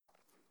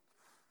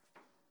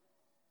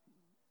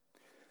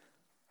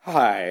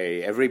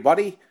Hi,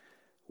 everybody.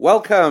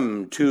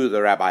 Welcome to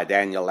the Rabbi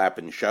Daniel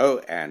Lapin Show,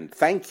 and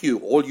thank you,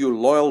 all you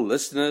loyal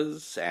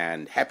listeners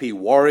and happy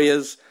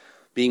warriors,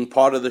 being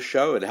part of the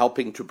show and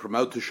helping to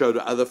promote the show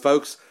to other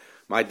folks.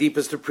 My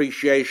deepest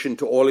appreciation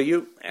to all of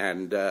you.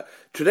 And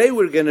today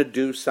we're going to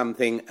do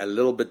something a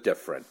little bit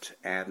different.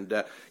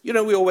 And,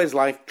 we always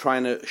like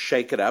trying to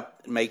shake it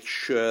up, make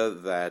sure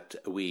that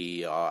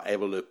we are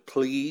able to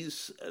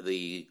please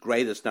the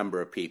greatest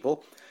number of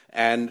people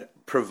and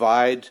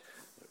provide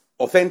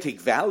authentic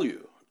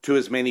value to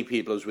as many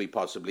people as we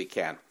possibly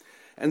can.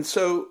 And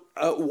so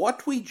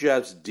what we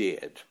just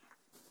did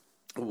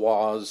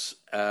was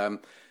a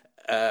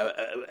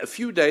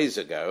few days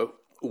ago,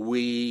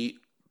 we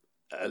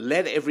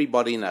let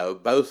everybody know,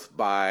 both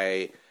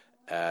by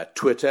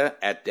Twitter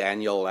at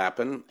Daniel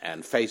Lapin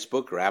and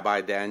Facebook,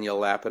 Rabbi Daniel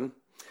Lapin,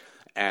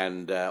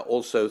 and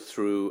also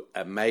through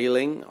a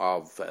mailing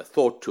of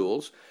Thought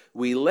Tools,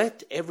 we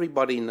let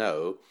everybody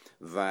know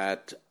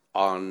that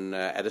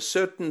at a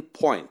certain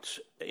point,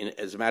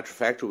 as a matter of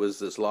fact, it was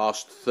this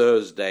last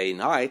Thursday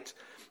night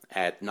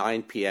at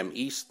 9 p.m.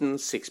 Eastern,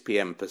 6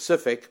 p.m.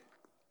 Pacific,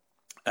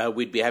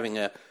 we'd be having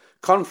a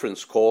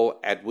conference call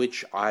at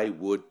which I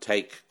would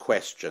take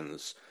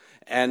questions.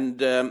 And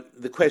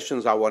the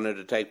questions I wanted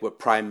to take were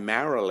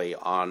primarily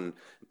on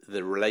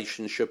the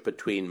relationship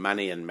between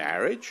money and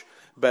marriage,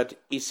 but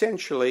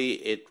essentially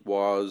it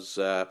was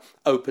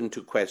open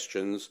to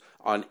questions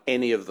on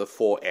any of the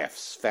 4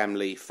 F's: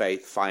 family,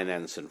 faith,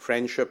 finance, and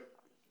friendship.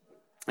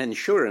 And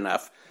sure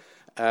enough,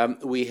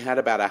 we had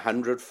about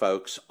 100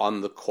 folks on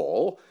the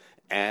call,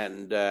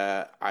 and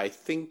I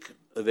think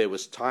there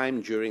was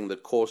time during the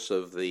course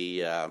of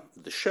the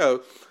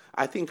show.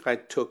 I think I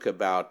took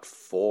about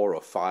 4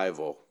 or 5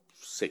 or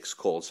 6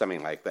 calls,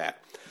 something like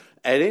that.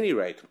 At any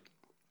rate,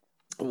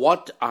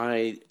 what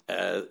I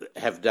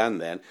have done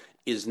then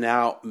is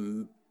now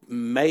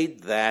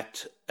made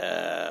that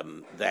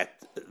the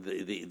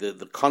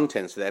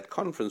contents of that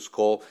conference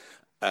call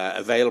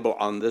available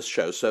on this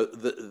show. So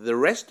the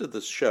rest of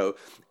this show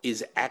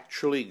is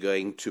actually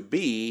going to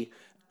be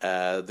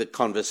the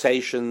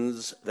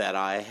conversations that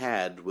I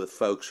had with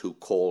folks who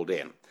called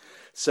in.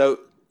 So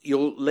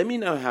you'll let me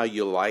know how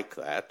you like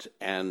that,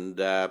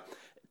 and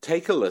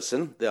take a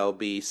listen. There'll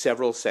be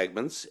several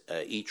segments,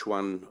 each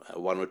one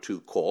or 2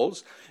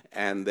 calls,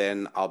 and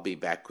then I'll be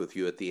back with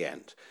you at the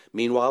end.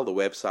 Meanwhile, the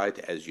website,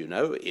 as you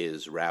know,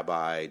 is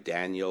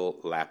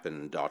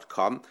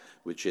RabbiDanielLapin.com,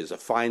 which is a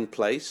fine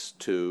place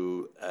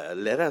to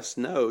let us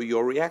know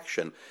your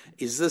reaction.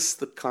 Is this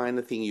the kind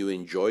of thing you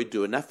enjoy?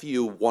 Do enough of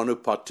you want to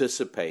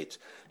participate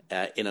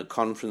in a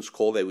conference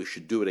call that we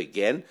should do it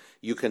again?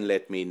 You can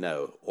let me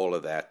know all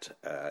of that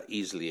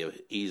easily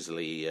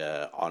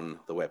on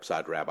the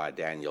website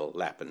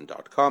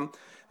RabbiDanielLapin.com,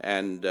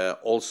 and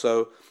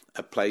also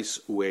a place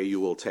where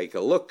you will take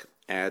a look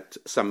at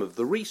some of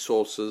the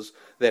resources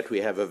that we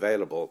have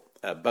available,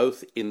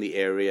 both in the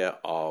area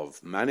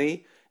of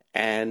money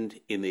and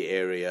in the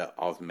area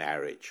of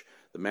marriage.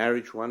 The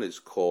marriage one is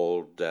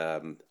called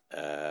Madam,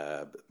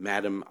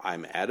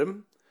 I'm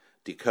Adam,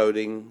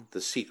 Decoding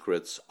the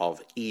Secrets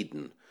of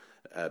Eden,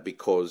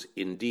 because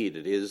indeed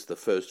it is the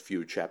first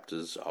few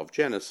chapters of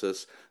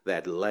Genesis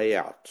that lay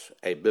out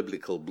a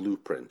biblical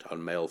blueprint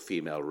on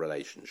male-female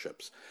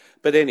relationships.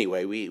 But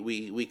anyway,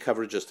 we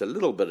cover just a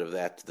little bit of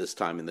that this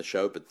time in the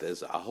show, but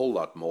there's a whole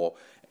lot more,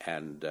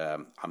 and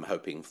I'm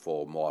hoping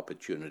for more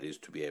opportunities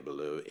to be able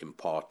to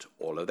impart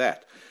all of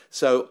that.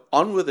 So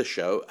on with the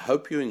show.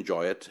 Hope you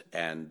enjoy it,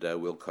 and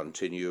we'll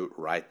continue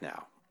right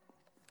now.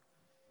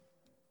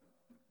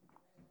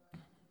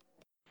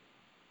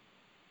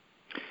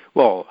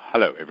 Well,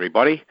 hello,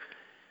 everybody.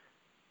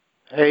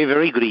 A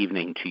very good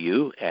evening to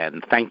you,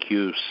 and thank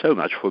you so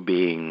much for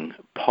being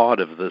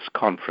part of this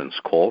conference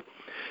call.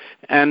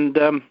 And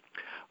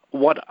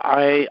what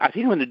I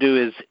think I'm going to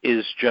do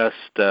is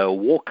just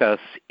walk us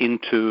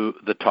into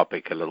the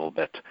topic a little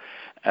bit.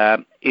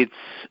 It's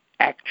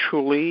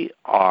actually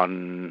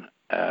on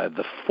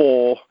the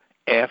 4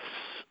 F's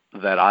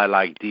that I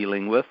like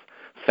dealing with: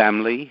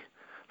 family,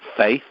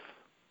 faith,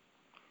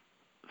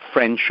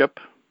 friendship,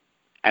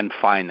 and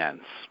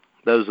finance.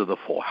 Those are the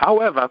 4.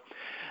 However,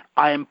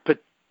 I am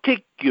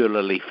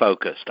particularly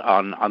focused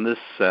on this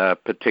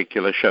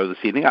particular show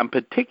this evening. I'm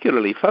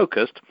particularly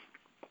focused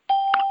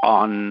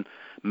on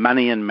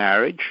money and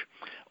marriage,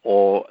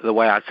 or the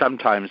way I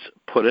sometimes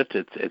put it,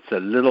 it's a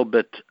little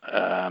bit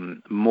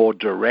more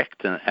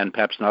direct and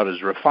perhaps not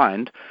as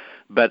refined,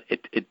 but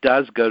it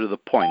does go to the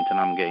point, and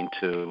I'm going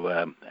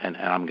to and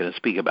I'm going to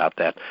speak about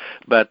that.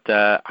 But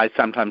I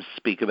sometimes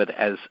speak of it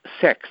as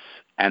sex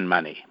and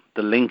money,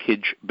 the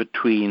linkage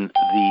between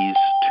these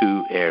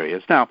 2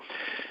 areas. Now,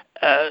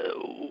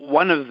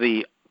 one of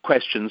the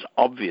questions,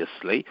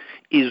 obviously,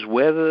 is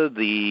whether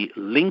the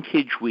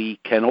linkage we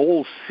can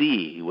all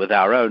see with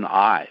our own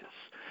eyes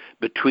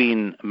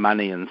between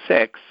money and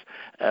sex,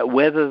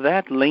 whether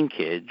that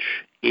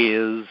linkage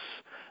is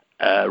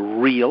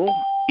real,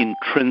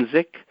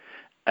 intrinsic,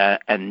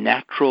 a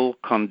natural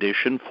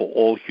condition for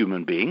all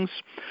human beings,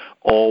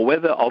 or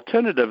whether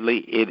alternatively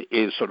it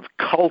is sort of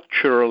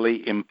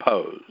culturally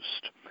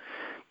imposed.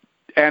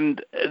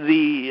 And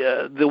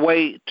the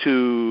way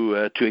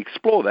to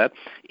explore that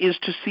is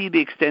to see the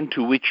extent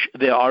to which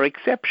there are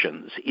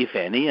exceptions, if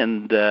any,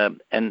 and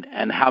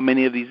how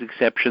many of these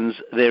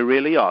exceptions there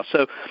really are.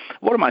 So,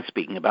 what am I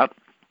speaking about?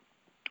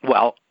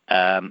 Well,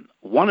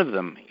 one of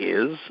them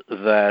is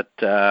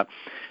that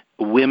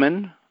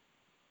women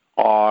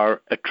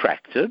are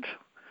attracted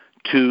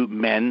to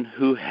men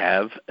who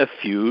have a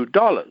few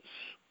dollars.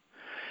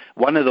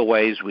 One of the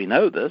ways we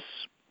know this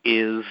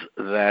is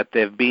that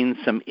there have been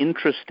some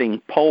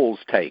interesting polls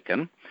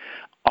taken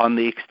on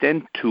the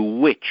extent to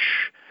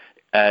which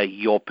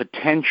your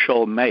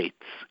potential mate's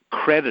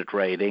credit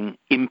rating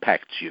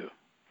impacts you.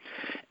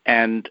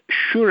 And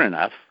sure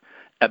enough,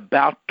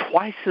 about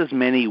twice as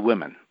many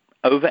women,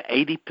 over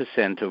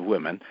 80% of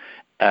women,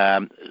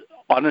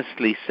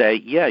 honestly say,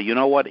 yeah, you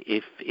know what,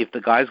 if the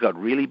guy's got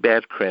really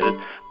bad credit,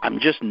 I'm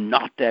just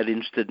not that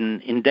interested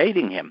in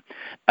dating him.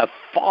 A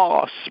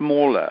far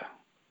smaller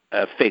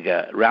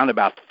figure, around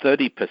about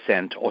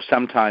 30%, or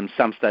sometimes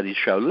some studies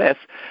show less,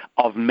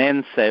 of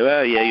men say,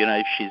 well, yeah, you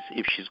know,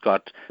 if she's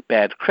got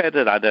bad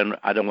credit, I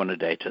don't want to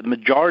date her. The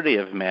majority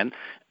of men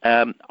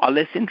are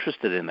less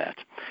interested in that.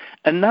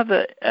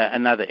 Another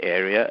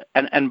area,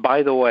 and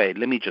by the way,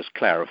 let me just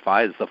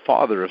clarify, as the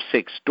father of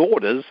 6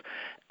 daughters,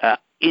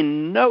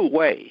 in no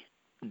way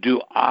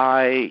do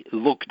I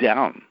look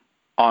down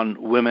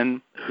on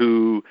women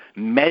who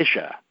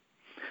measure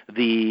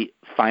the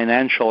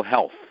financial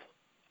health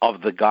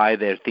of the guy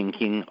they're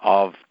thinking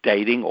of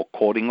dating or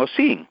courting or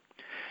seeing.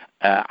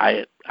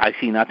 I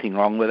see nothing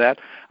wrong with that.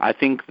 I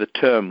think the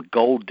term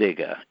gold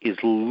digger is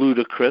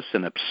ludicrous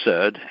and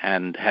absurd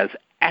and has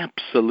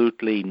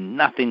absolutely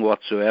nothing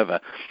whatsoever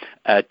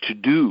to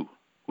do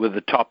with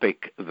the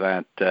topic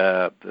that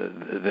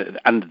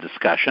under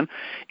discussion.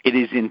 It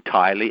is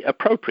entirely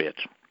appropriate.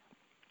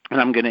 And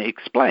I'm going to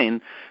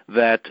explain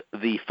that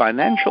the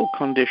financial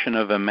condition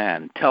of a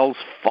man tells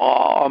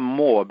far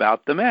more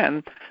about the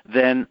man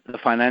than the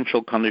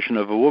financial condition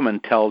of a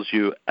woman tells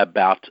you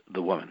about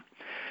the woman.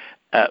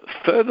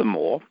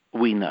 Furthermore,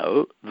 we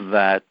know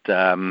that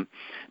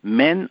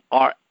men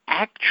are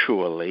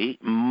actually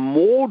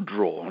more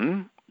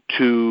drawn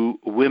to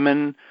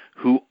women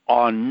who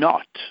are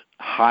not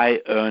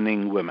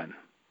high-earning women.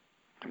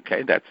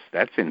 Okay,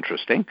 that's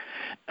interesting.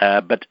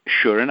 But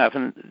sure enough,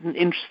 an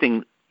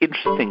interesting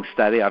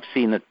study, I've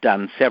seen it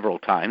done several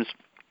times,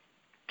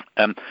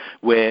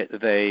 where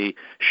they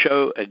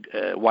show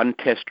one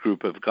test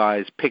group of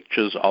guys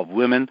pictures of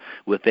women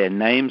with their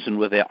names and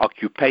with their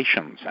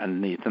occupations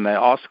underneath, and they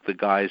ask the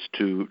guys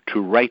to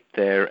rate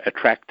their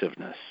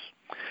attractiveness.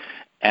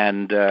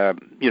 And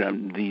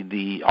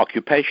the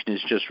occupation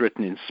is just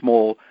written in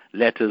small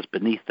letters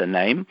beneath the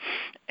name,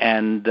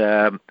 and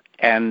the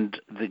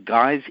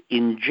guys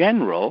in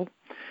general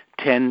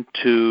tend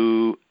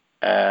to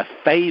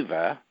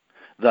favor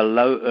the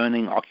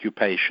low-earning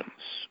occupations.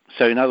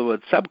 So in other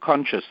words,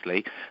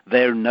 subconsciously,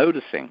 they're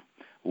noticing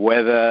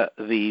whether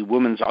the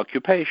woman's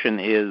occupation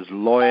is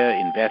lawyer,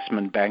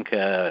 investment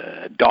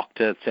banker,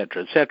 doctor,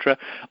 etc.,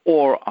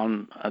 or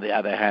on the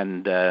other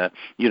hand,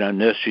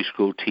 nursery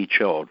school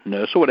teacher or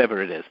nurse or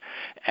whatever it is.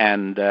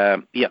 And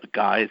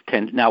guys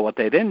tend. Now, what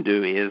they then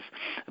do is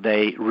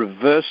they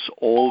reverse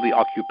all the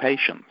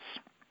occupations.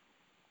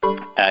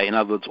 In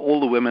other words, all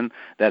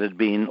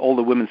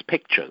the women's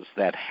pictures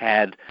that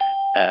had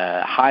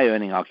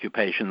high-earning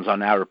occupations are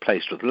now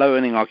replaced with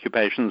low-earning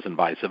occupations and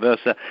vice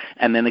versa.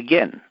 And then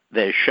again,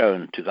 they're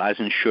shown to guys,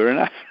 and sure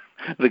enough,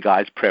 the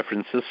guys'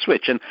 preferences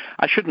switch. And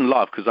I shouldn't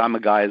laugh because I'm a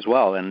guy as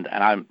well, and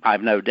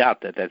I've no doubt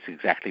that that's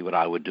exactly what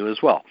I would do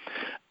as well.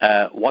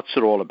 What's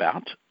it all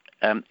about?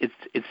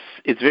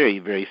 It's very,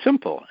 very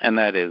simple, and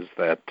that is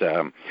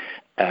that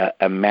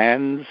a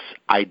man's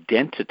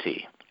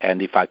identity,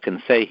 and if I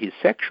can say his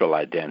sexual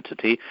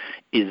identity,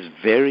 is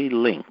very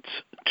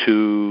linked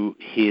to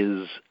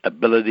his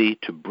ability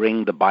to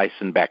bring the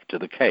bison back to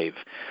the cave,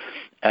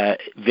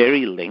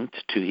 very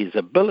linked to his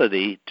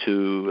ability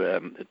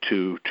to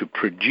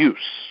produce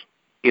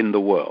in the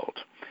world.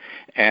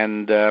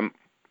 And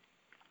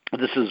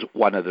this is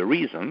one of the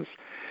reasons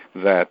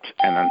that,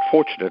 and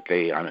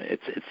unfortunately,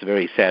 it's a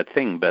very sad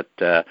thing, but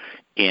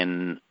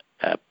in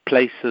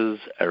places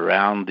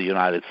around the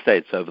United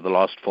States over the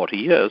last 40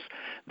 years,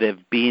 there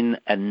have been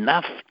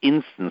enough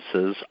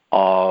instances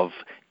of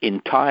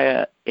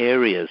entire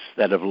areas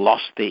that have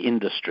lost their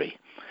industry.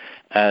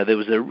 There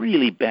was a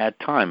really bad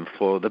time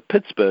for the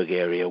Pittsburgh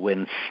area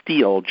when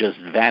steel just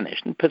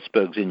vanished, and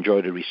Pittsburgh's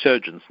enjoyed a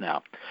resurgence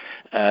now.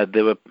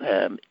 There were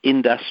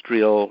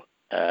industrial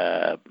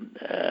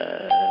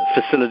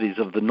facilities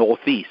of the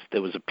Northeast.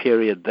 There was a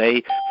period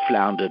they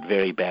floundered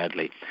very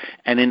badly.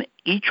 And in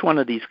each one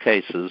of these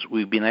cases,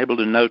 we've been able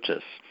to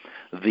notice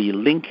the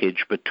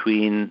linkage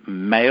between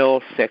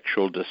male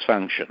sexual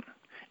dysfunction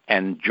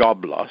and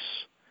job loss.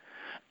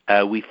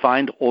 We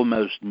find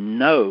almost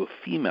no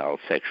female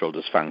sexual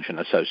dysfunction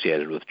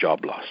associated with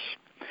job loss.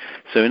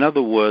 So in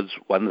other words,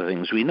 one of the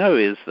things we know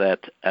is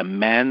that a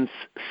man's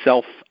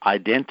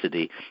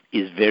self-identity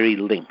is very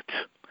linked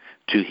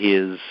to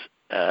his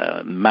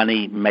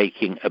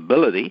money-making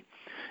ability,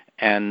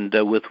 and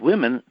with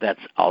women,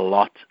 that's a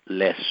lot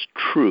less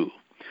true.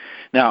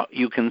 Now,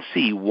 you can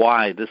see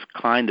why this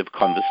kind of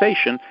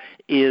conversation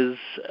is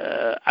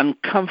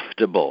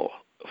uncomfortable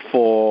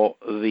for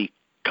the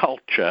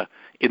culture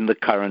in the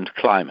current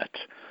climate,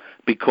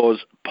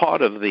 because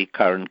part of the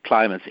current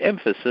climate's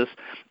emphasis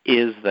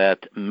is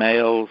that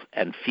males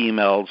and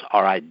females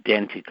are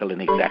identical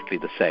and exactly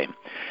the same.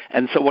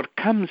 And so what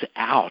comes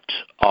out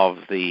of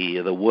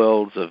the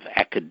worlds of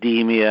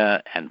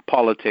academia and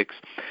politics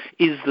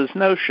is this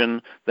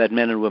notion that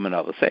men and women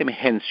are the same.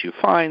 Hence, you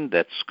find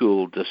that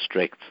school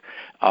districts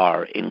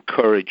are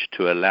encouraged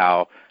to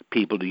allow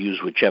people to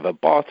use whichever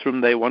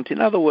bathroom they want. In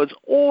other words,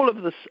 all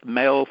of this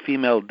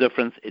male-female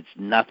difference, it's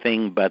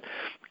nothing but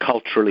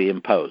culturally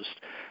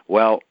imposed.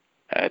 Well,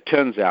 it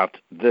turns out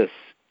this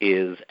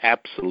is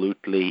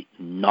absolutely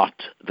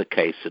not the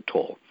case at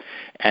all.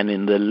 And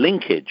in the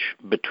linkage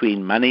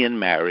between money and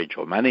marriage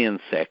or money and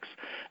sex,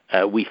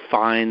 we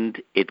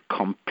find it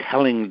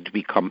to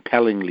be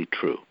compellingly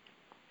true.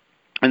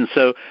 And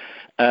so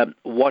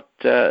what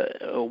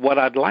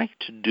I'd like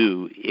to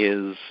do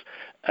is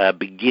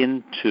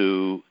begin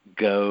to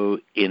go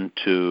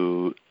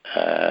into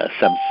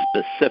some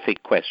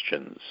specific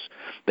questions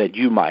that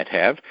you might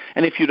have.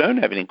 And if you don't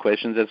have any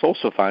questions, that's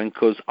also fine,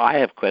 because I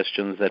have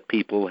questions that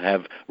people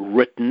have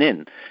written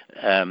in,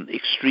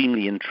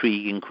 extremely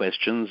intriguing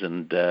questions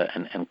and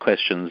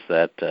questions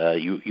that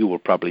you will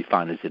probably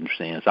find as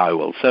interesting as I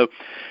will. So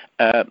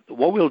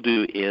what we'll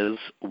do is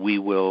we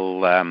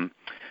will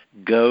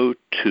go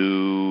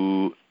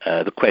to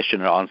the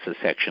question and answer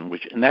section,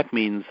 and that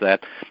means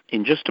that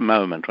in just a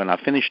moment, when I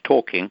finish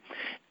talking,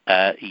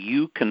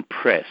 you can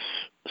press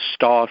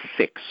 *6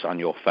 on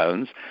your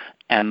phones,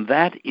 and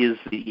that is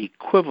the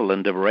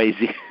equivalent of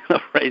raising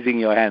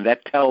your hand.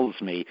 That tells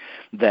me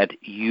that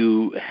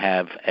you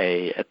have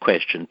a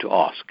question to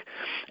ask.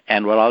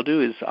 And what I'll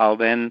do is I'll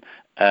then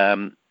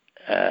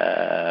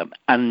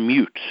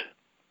unmute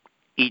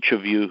each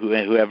of you,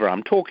 whoever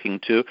I'm talking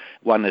to,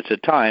 one at a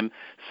time,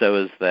 so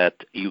as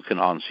that you can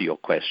answer your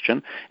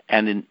question.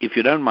 And if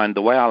you don't mind,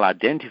 the way I'll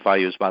identify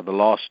you is by the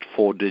last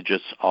 4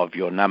 digits of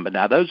your number.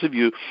 Now, those of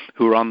you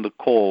who are on the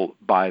call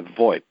by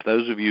VoIP,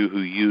 those of you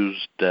who who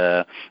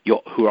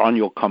are on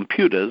your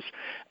computers,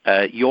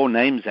 your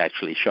names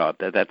actually show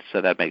up.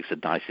 So that makes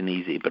it nice and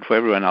easy. But for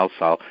everyone else,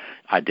 I'll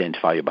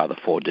identify you by the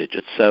 4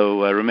 digits.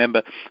 So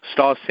remember,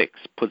 *6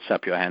 puts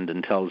up your hand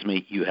and tells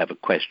me you have a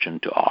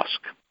question to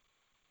ask.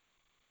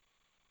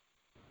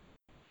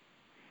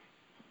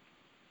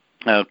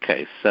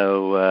 Okay,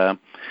 so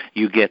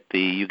you get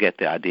the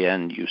idea,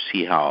 and you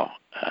see how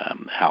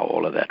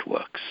all of that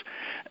works.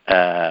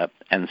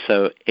 And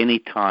so, any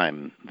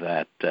time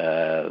that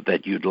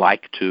you'd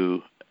like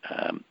to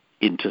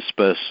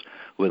intersperse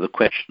with a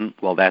question,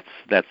 well, that's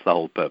the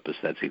whole purpose.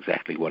 That's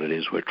exactly what it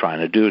is we're trying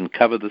to do and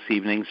cover this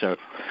evening. So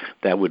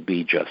that would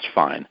be just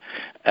fine.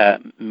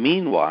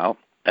 Meanwhile,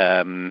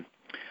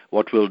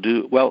 what we'll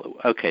do? Well,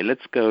 okay,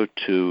 let's go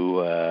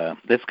to.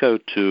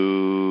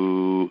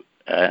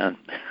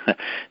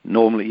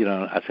 Normally,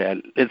 I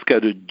say, let's go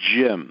to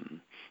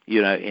Jim,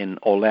 in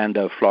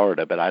Orlando,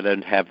 Florida, but I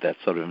don't have that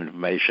sort of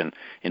information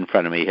in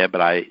front of me here. But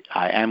I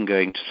am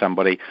going to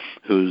somebody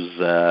whose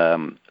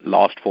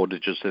last 4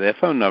 digits of their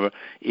phone number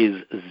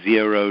is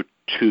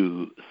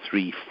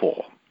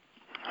 0234.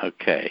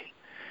 Okay.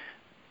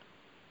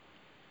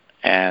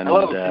 And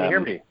hello, can you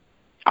hear me?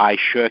 I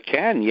sure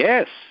can,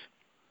 yes.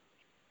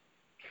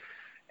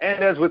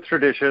 And as with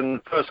tradition,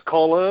 first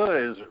caller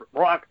is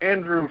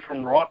Andrew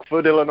from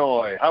Rockford,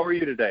 Illinois. How are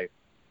you today?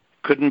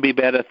 Couldn't be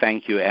better,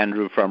 thank you,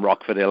 Andrew from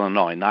Rockford,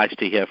 Illinois. Nice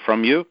to hear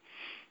from you.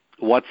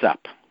 What's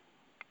up?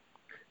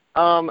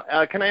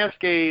 Can I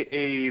ask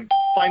a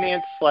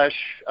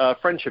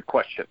finance/friendship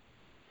question?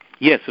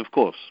 Yes, of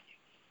course.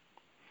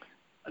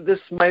 This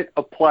might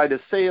apply to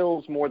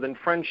sales more than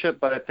friendship,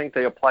 but I think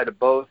they apply to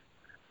both.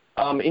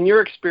 In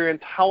your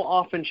experience, how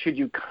often should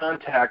you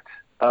contact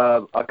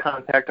a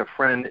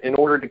friend in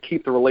order to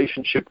keep the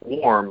relationship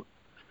warm?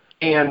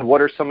 And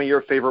what are some of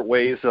your favorite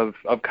ways of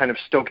kind of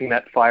stoking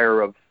that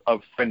fire of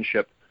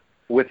friendship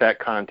with that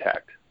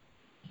contact?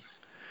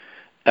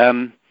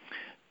 Let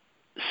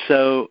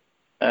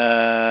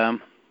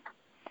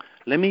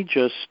me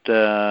just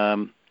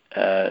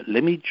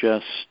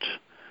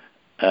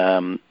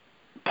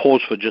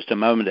pause for just a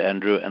moment,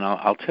 Andrew, and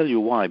I'll tell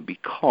you why.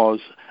 Because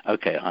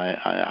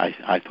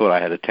I thought I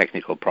had a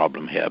technical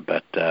problem here,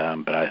 but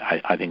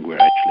I think we're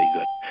actually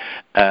good.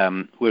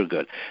 We're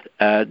good.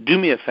 Do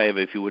me a favor,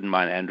 if you wouldn't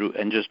mind, Andrew,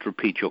 and just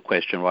repeat your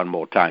question one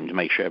more time to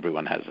make sure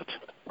everyone has it.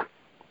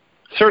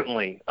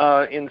 Certainly.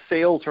 In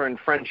sales or in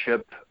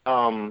friendship,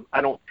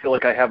 I don't feel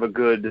like I have a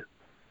good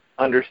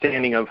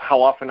understanding of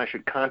how often I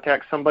should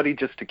contact somebody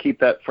just to keep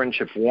that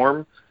friendship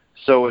warm.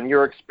 So in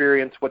your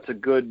experience, what's a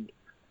good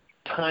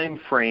time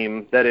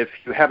frame that if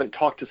you haven't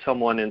talked to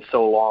someone in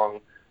so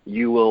long,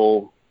 you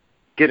will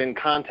get in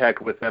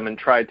contact with them and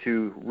try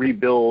to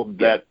rebuild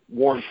that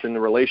warmth in the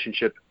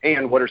relationship?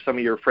 And what are some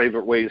of your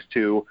favorite ways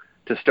to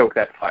stoke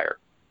that fire?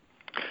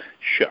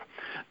 Sure.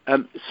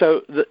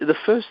 So the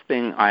first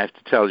thing I have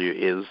to tell you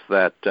is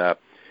that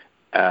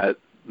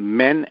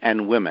men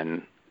and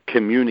women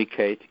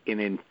communicate in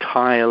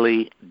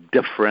entirely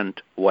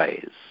different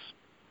ways.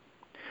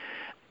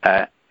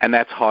 And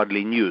that's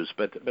hardly news,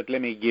 but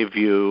let me give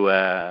you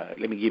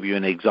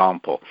an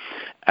example.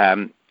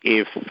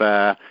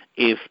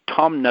 If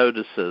Tom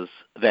notices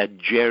that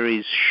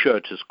Jerry's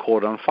shirt is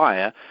caught on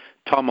fire,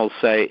 Tom will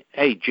say,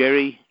 "Hey,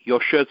 Jerry, your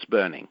shirt's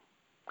burning."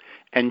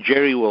 And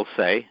Jerry will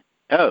say,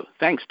 "Oh,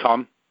 thanks,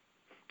 Tom."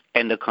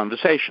 End of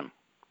conversation.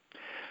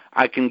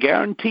 I can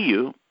guarantee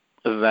you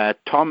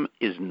that Tom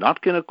is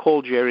not going to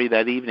call Jerry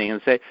that evening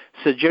and say,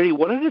 "So, Jerry,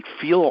 what did it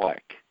feel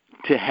like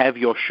to have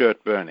your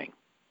shirt burning?"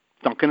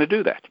 Not going to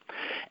do that.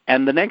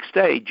 And the next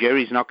day,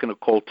 Jerry's not going to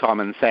call Tom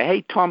and say,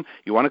 "Hey, Tom,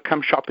 you want to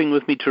come shopping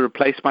with me to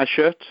replace my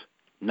shirt?"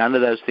 None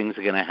of those things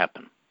are going to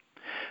happen.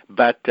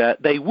 But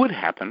they would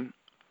happen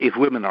if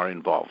women are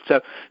involved.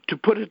 So to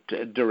put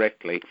it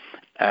directly,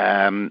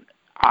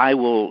 I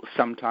will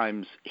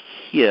sometimes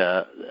hear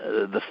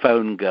the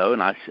phone go,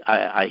 and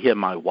I hear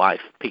my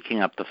wife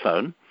picking up the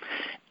phone,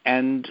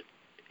 and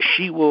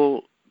she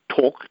will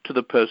talk to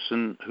the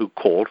person who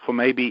called for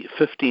maybe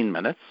 15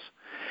 minutes,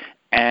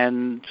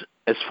 and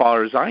as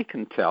far as I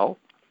can tell,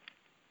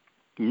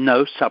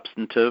 no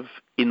substantive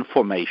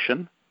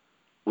information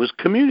was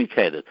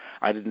communicated.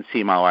 I didn't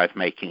see my wife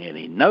making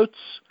any notes.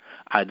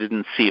 I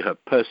didn't see her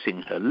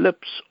pursing her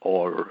lips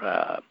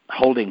or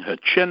holding her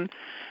chin.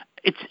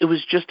 It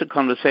was just a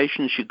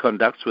conversation she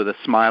conducts with a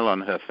smile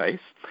on her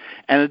face.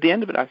 And at the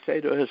end of it, I say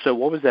to her, "So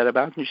what was that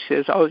about?" And she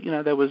says, "Oh,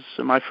 there was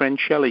my friend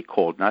Shelley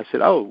called." And I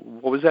said, "Oh,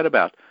 what was that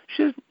about?"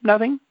 She says,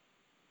 "Nothing."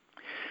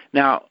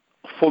 Now,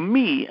 for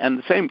me, and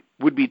the same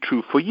would be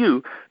true for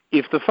you,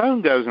 if the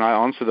phone goes and I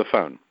answer the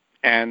phone,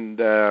 and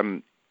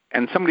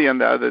somebody on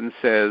the other end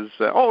says,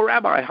 "Oh,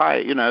 Rabbi,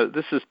 hi,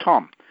 this is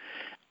Tom."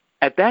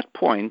 At that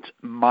point,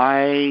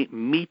 my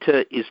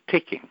meter is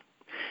ticking.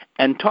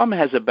 And Tom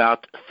has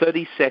about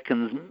 30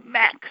 seconds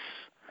max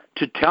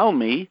to tell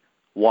me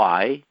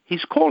why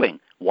he's calling,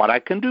 what I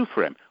can do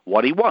for him,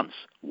 what he wants,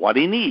 what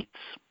he needs.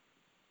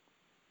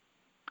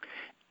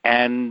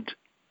 And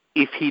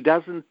if he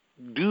doesn't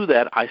do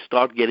that, I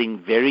start getting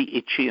very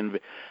itchy. And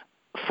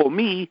for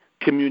me,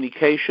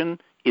 communication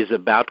is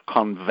about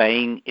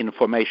conveying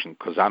information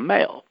because I'm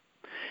male.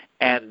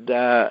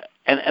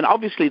 And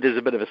obviously there's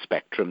a bit of a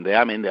spectrum there.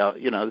 I mean,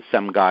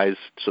 some guys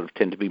sort of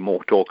tend to be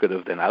more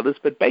talkative than others,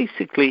 but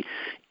basically,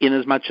 in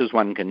as much as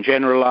one can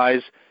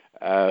generalize,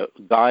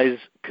 guys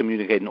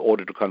communicate in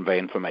order to convey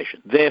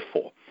information.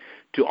 Therefore,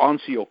 to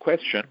answer your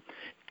question,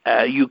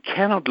 you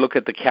cannot look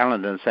at the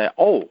calendar and say,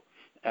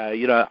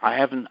 I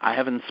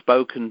haven't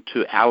spoken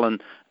to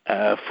Alan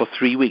for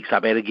 3 weeks. I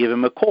better give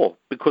him a call,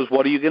 because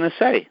what are you going to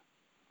say?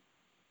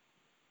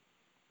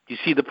 You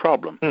see the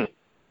problem?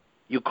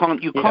 You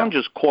cannot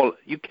just call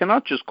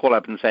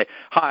up and say,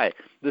 "Hi,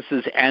 this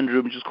is Andrew.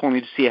 I'm just calling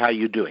to see how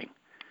you're doing,"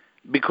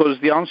 because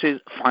the answer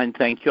is, "Fine,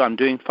 thank you. I'm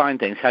doing fine,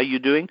 thanks. How are you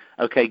doing?"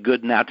 "Okay,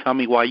 good. Now tell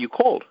me why you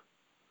called."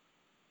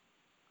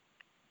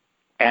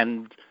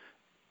 And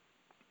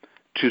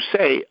to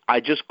say, "I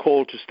just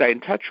called to stay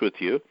in touch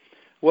with you,"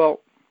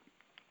 well,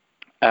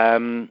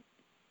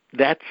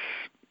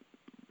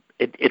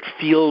 it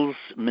feels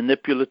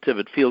manipulative.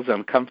 It feels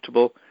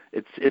uncomfortable.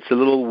 It's a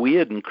little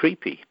weird and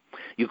creepy.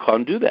 You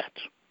can't do that.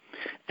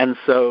 And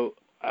so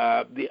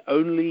the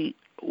only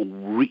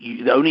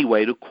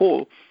way to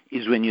call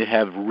is when you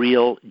have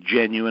real,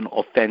 genuine,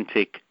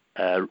 authentic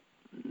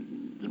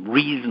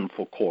reason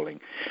for calling.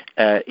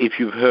 If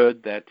you've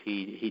heard that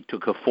he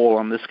took a fall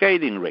on the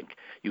skating rink,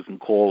 you can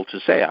call to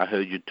say, "I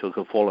heard you took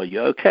a fall. Are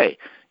you okay?"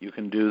 You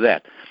can do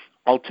that.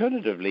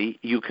 Alternatively,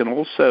 you can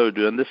also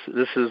do, and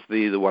this is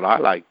the what I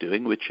like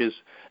doing, which is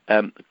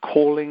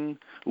calling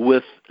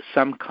with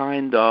some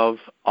kind of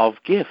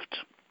gift.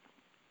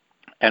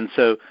 And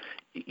so,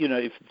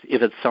 if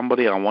it's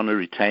somebody I want to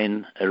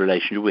retain a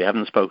relationship, we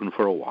haven't spoken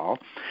for a while,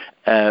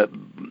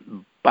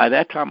 by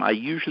that time I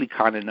usually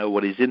kind of know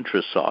what his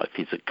interests are. If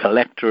he's a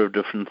collector of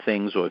different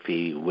things, or if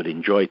he would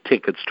enjoy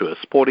tickets to a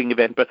sporting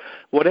event, but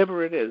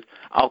whatever it is,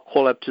 I'll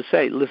call up to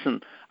say,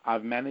 "Listen,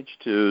 I've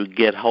managed to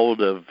get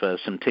hold of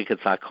some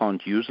tickets I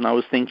can't use, and I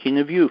was thinking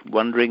of you,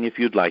 wondering if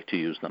you'd like to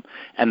use them."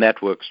 And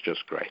that works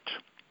just great.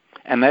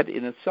 And that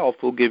in itself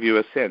will give you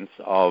a sense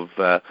of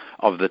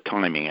the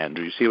timing,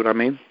 Andrew. You see what I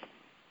mean?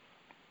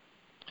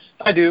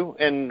 I do.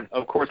 And,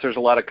 of course, there's a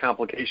lot of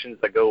complications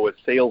that go with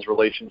sales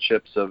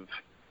relationships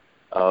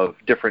of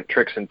different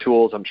tricks and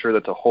tools. I'm sure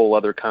that's a whole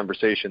other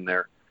conversation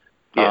there.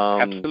 Yeah,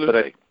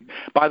 absolutely.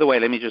 By the way,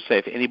 let me just say,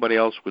 if anybody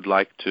else would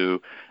like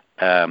to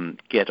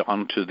get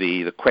onto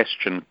the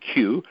question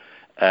queue,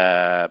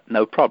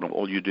 no problem.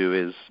 All you do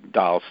is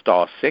dial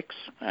 *6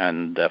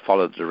 and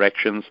follow the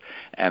directions,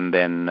 and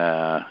then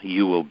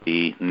you will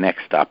be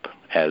next up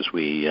as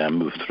we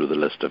move through the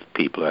list of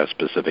people who have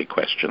specific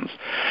questions.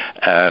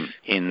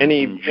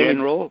 In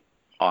general,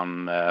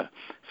 on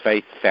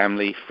faith,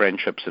 family,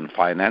 friendships, and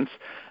finance,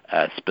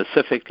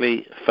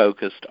 specifically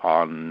focused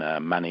on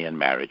money and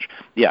marriage.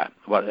 Yeah.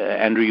 Well,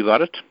 Andrew, you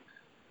got it?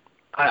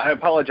 I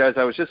apologize.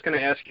 I was just going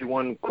to ask you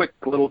one quick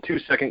little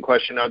 2-second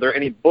question. Are there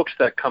any books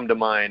that come to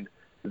mind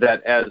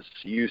that, as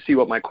you see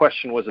what my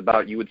question was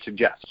about, you would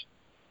suggest?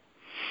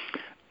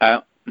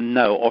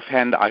 No,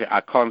 offhand,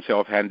 I can't say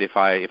offhand. If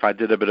I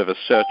did a bit of a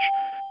search,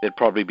 there'd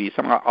probably be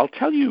some. I'll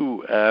tell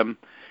you.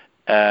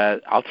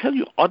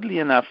 Oddly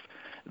enough,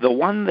 the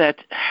one that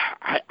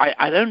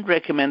I don't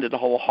recommend it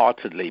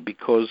wholeheartedly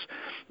because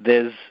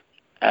there's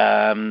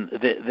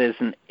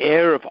an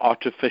air of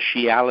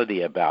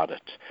artificiality about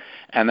it,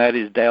 and that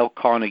is Dale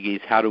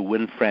Carnegie's How to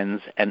Win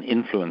Friends and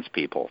Influence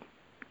People.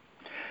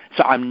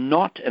 So I'm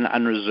not an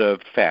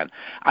unreserved fan.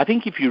 I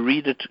think if you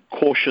read it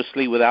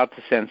cautiously without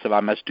the sense of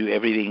I must do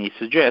everything he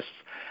suggests,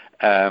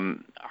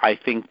 I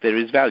think there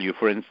is value.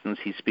 For instance,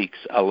 he speaks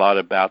a lot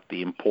about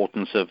the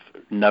importance of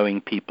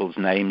knowing people's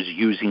names,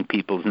 using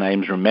people's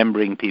names,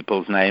 remembering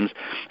people's names,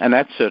 and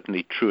that's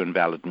certainly true and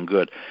valid and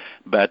good.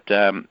 But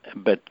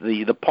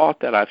the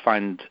part that I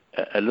find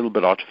a little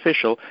bit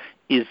artificial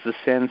is the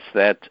sense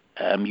that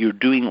you're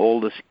doing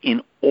all this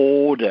in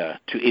order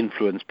to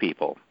influence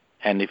people.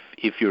 And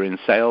if you're in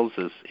sales,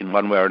 as in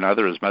one way or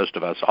another, as most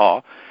of us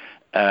are,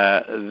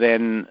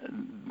 then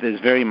there's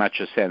very much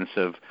a sense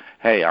of,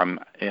 hey, am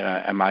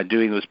I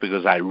doing this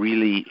because I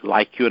really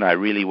like you and I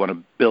really want to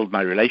build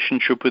my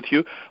relationship with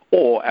you,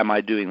 or am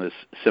I doing this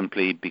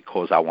simply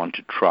because I want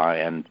to try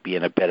and be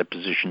in a better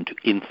position to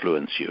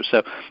influence you?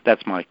 So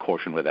that's my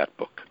caution with that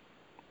book.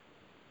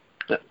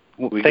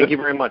 Thank you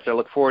very much. I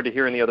look forward to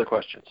hearing the other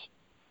questions.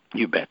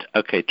 You bet.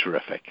 Okay,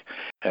 terrific.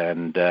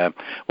 And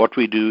what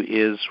we do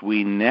is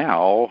we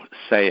now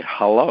say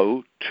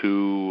hello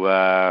to,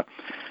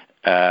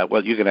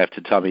 well, you're going to have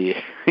to tell me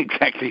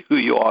exactly who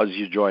you are as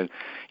you join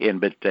in,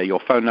 but your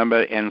phone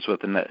number ends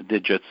with the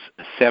digits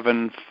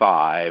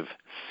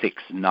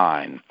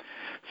 7569.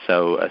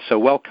 So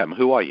welcome.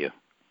 Who are you?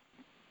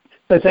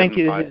 Thank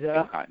you. This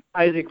is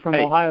Isaac from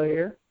Ohio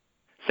here.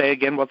 Say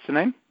again, what's the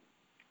name?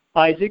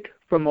 Isaac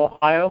from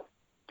Ohio.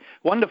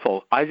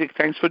 Wonderful. Isaac,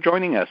 thanks for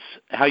joining us.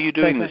 How are you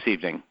doing this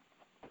evening?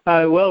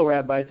 Well,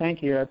 Rabbi,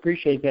 thank you. I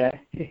appreciate that.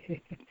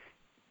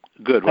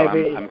 Good. Well,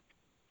 I'm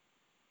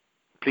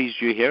pleased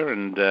you're here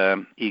and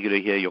eager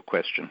to hear your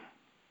question.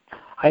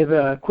 I have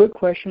a quick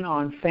question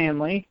on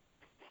family.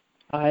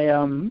 I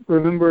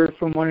remember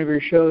from one of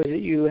your shows that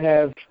you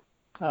have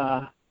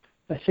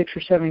 6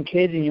 or 7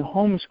 kids and you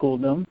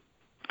homeschooled them.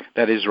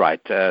 That is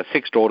right.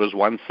 6 daughters,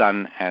 1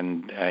 son,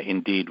 and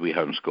indeed we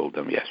homeschooled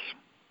them, yes.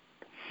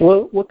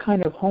 What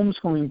kind of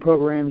homeschooling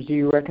programs do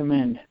you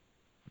recommend?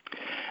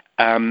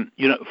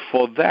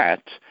 For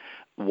that,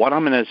 what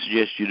I'm going to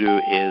suggest you do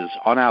is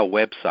on our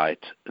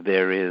website,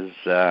 there is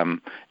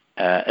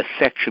a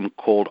section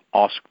called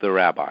Ask the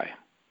Rabbi.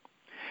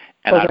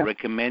 And I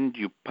recommend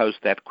you post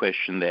that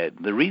question there.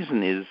 The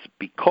reason is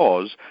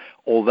because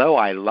although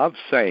I love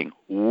saying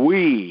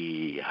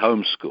we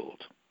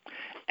homeschooled,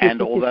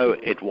 and although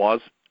it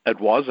was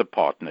a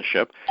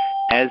partnership,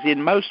 as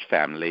in most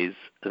families,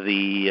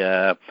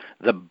 the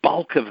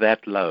bulk of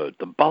that load,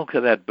 the bulk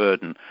of that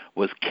burden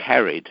was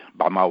carried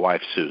by my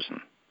wife,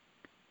 Susan.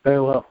 Very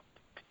well.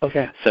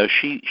 Okay. So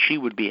she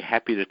would be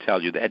happy to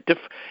tell you that.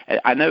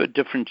 I know a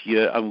different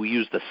year, and we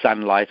used the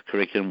Sunlight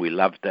curriculum. We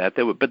loved that.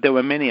 But there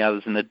were many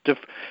others, and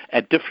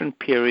at different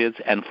periods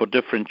and for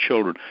different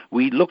children.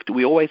 We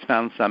always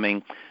found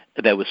something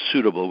that was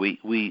suitable.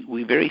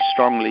 We very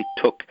strongly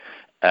took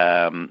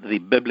the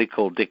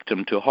biblical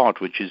dictum to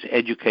heart, which is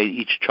educate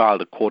each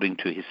child according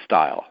to his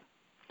style.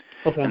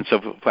 Okay. And so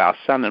for our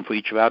son and for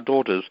each of our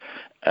daughters,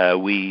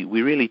 we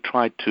really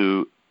tried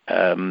to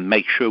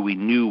make sure we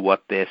knew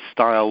what their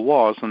style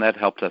was, and that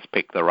helped us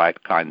pick the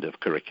right kind of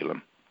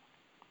curriculum.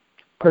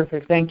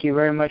 Perfect. Thank you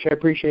very much. I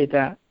appreciate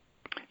that.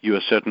 You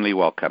are certainly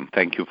welcome.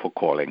 Thank you for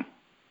calling.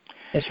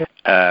 Yes,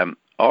 sir.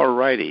 All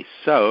righty.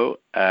 So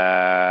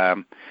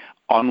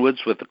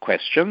onwards with the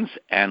questions,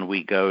 and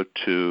we go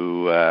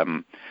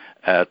to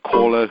a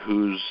caller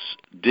whose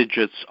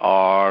digits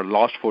are,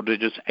 last 4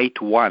 digits,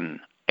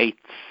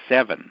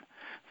 8187.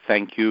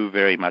 Thank you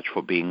very much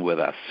for being with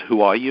us.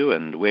 Who are you,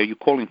 and where are you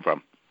calling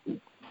from?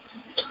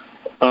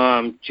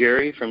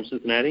 Jerry from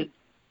Cincinnati.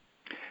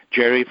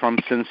 Jerry from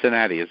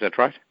Cincinnati, is that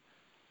right?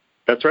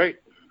 That's right.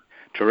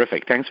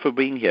 Terrific. Thanks for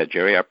being here,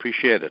 Jerry. I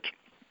appreciate it.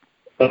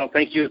 Well,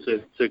 thank you.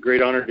 It's a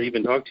great honor to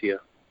even talk to you.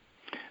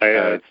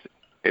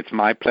 It's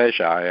my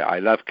pleasure. I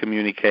love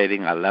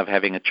communicating. I love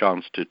having a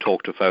chance to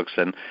talk to folks.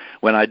 And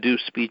when I do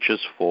speeches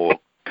for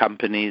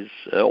companies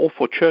or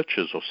for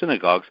churches or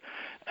synagogues,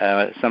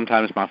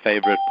 sometimes my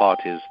favorite part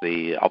is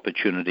the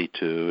opportunity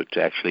to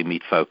actually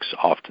meet folks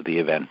after the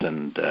event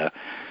and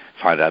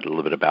find out a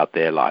little bit about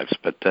their lives.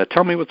 But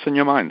tell me what's in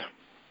your mind.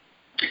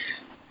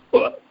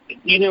 Well,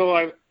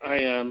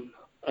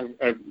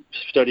 I've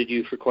studied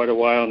you for quite a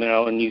while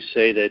now, and you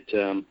say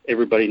that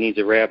everybody needs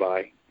a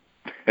rabbi.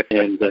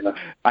 And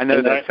I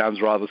know that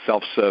sounds rather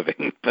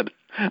self-serving, but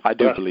I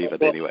do believe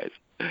it anyways.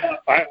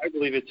 I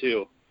believe it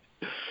too.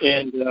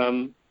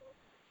 And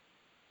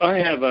I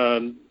have, I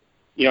own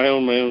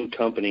my own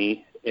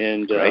company,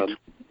 and it's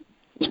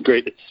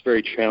great. It's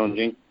very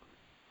challenging.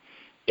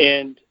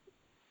 And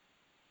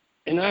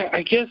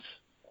I guess,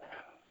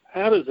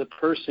 how does a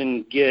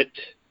person get,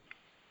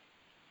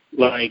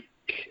 like,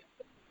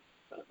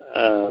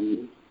 a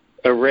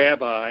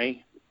rabbi,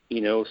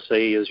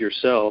 say as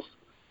yourself,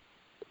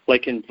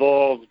 like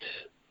involved,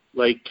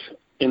 like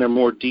in a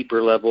more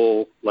deeper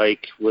level,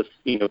 like with,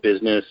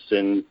 business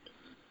and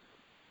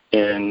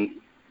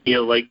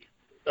like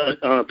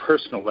on a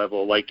personal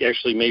level, like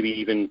actually maybe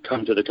even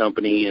come to the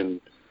company,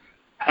 and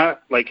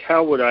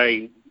how would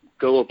I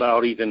go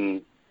about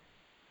even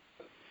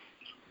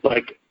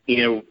like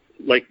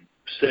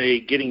say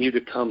getting you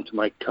to come to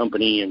my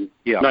company and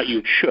not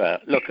you? Sure.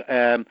 Look,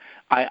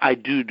 I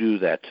do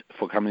that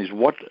for companies.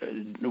 What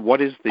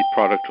is the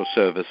product or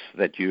service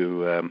that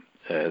you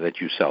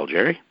sell,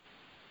 Jerry?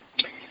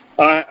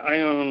 I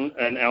own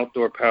an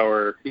outdoor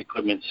power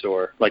equipment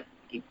store. Like,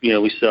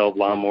 we sell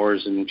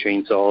lawnmowers and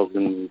chainsaws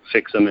and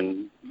fix them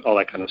and all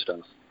that kind of stuff.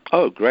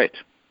 Oh, great.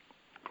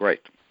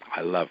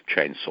 I love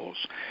chainsaws.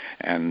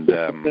 And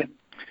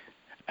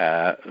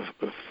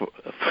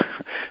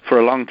for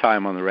a long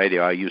time on the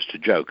radio, I used to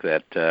joke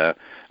that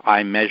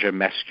I measure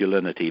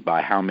masculinity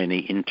by how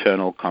many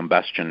internal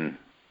combustion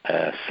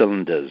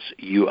cylinders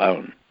you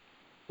own.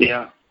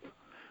 Yeah.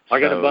 I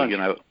got a bunch.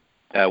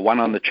 One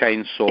on the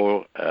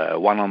chainsaw,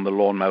 one on the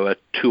lawnmower,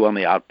 2 on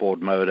the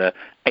outboard motor,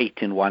 8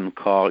 in one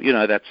car,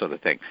 that sort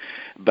of thing.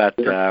 But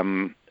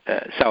so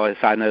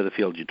I know the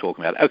field you're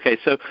talking about. Okay,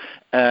 so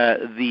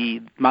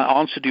my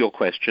answer to your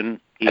question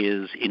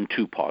is in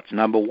 2 parts.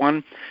 Number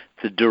one,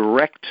 the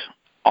direct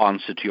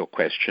answer to your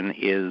question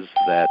is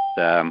that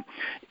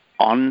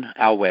on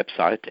our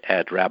website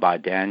at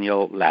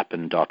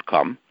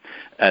rabbidaniellapin.com,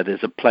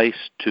 there's a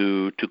place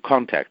to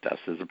contact us.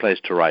 There's a place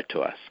to write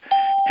to us.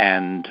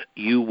 And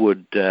you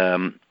would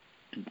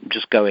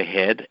just go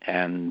ahead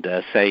and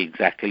say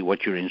exactly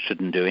what you're interested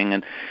in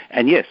doing.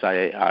 And yes,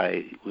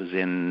 I was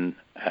in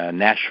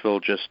Nashville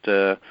just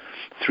 3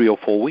 or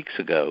 4 weeks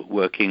ago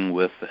working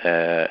with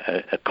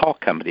a car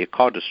company, a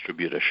car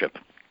distributorship.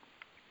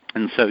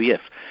 And so, yes,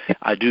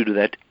 I do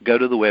that. Go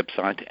to the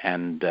website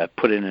and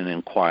put in an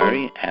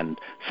inquiry, and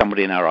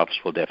somebody in our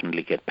office will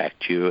definitely get back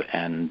to you,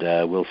 and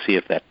we'll see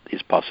if that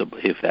is possible.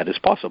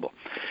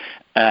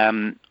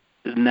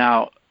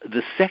 Now,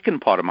 the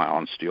second part of my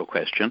answer to your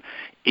question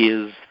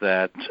is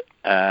that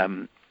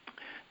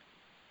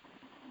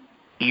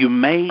you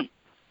may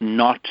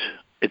not,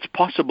 it's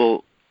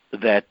possible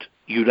that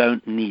you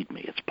don't need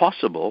me. It's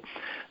possible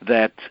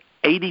that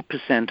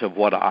 80% of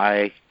what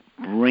I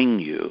bring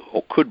you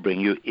or could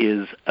bring you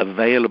is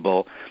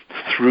available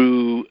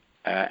through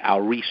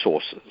our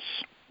resources,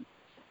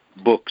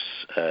 books,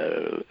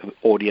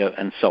 audio,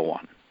 and so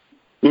on.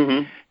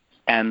 Mm-hmm.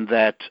 And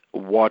that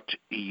what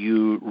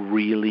you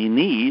really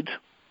need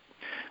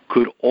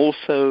could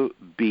also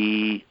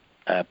be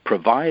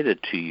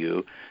provided to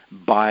you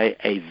by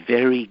a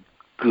very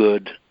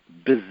good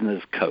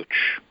business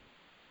coach.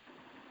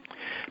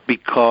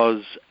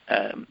 Because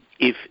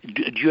do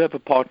you have a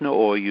partner,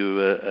 or are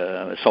you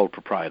a sole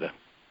proprietor?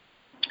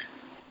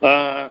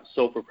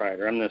 Sole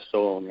proprietor. I'm the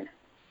sole owner.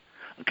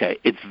 Okay,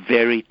 it's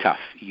very tough.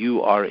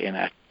 You are in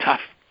a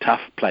tough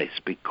place,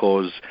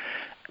 because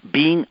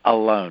being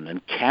alone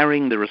and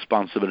carrying the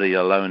responsibility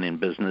alone in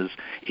business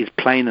is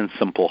plain and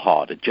simple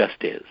hard. It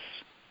just is.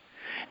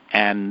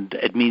 And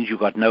it means you've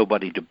got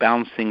nobody to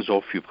bounce things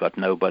off. You've got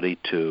nobody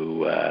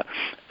to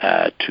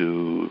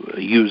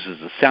use as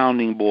a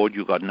sounding board.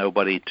 You've got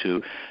nobody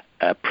to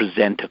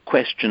present a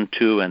question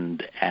to,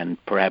 and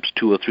perhaps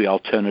 2 or 3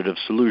 alternative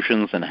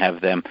solutions, and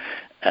have them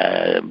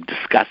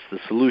discuss the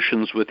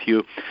solutions with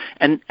you.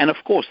 And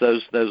of course,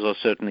 those are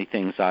certainly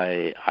things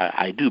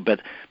I do,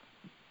 but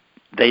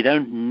they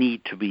don't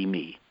need to be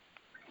me.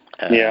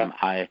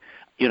 I'd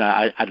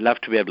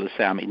love to be able to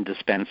say I'm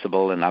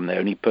indispensable and I'm the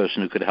only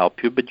person who could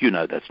help you, but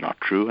that's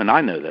not true, and I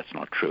know that's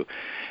not true.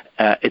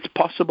 It's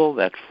possible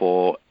that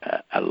for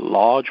a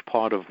large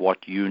part of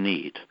what you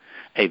need,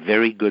 a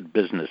very good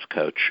business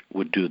coach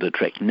would do the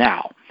trick.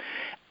 Now,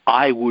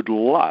 I would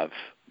love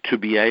to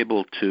be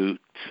able to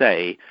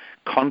say,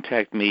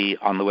 contact me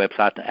on the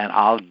website, and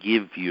I'll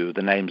give you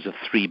the names of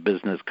 3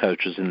 business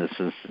coaches in the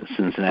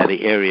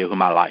Cincinnati area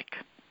whom I like.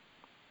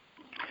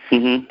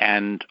 Mm-hmm.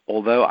 And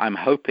although I'm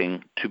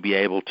hoping to be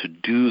able to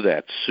do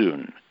that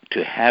soon,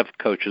 to have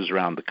coaches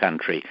around the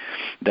country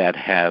that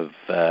have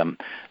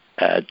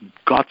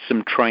got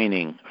some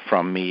training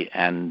from me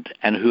and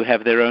who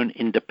have their own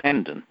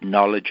independent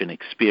knowledge and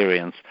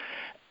experience,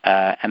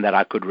 and that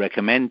I could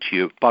recommend to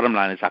you, bottom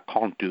line is I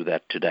can't do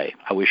that today.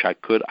 I wish I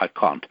could, I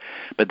can't.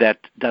 But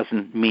that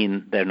doesn't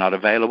mean they're not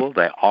available.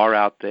 They are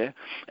out there.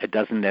 It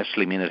doesn't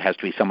necessarily mean it has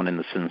to be someone in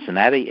the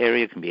Cincinnati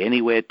area. It can be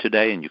anywhere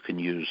today, and you can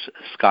use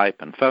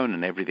Skype and phone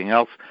and everything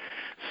else.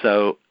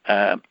 So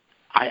I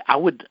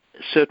would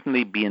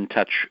certainly be in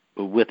touch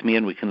with me,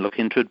 and we can look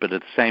into it. But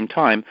at the same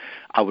time,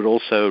 I would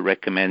also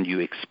recommend you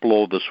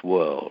explore this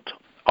world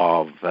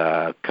of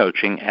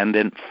coaching. And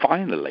then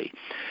finally,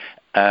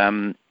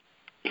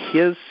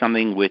 here's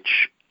something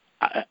which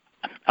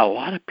a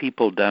lot of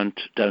people don't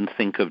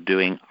think of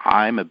doing.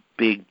 I'm a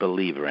big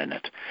believer in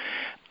it.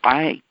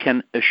 I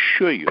can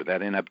assure you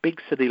that in a big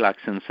city like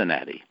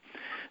Cincinnati,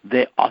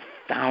 there are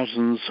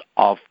thousands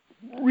of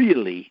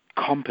really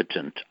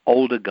competent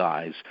older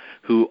guys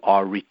who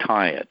are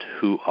retired,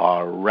 who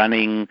are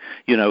running,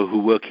 who are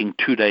working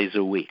 2 days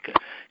a week,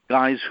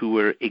 guys who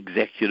are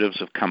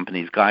executives of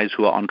companies, guys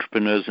who are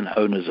entrepreneurs and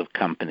owners of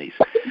companies.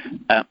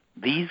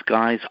 These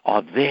guys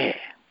are there,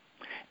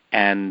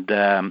 and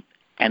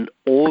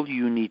all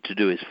you need to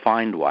do is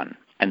find one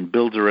and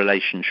build a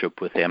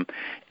relationship with him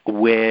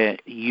where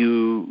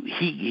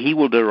he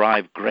will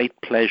derive great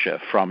pleasure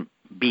from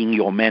being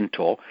your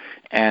mentor,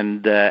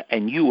 and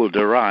you will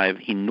derive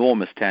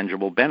enormous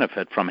tangible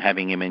benefit from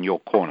having him in your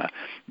corner.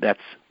 That's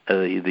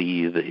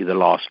the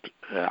last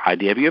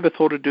idea. Have you ever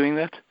thought of doing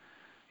that?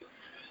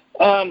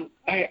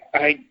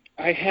 I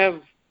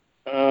have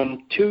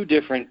 2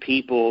 different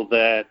people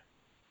that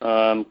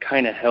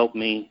kind of help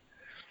me,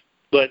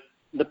 but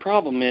the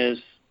problem is,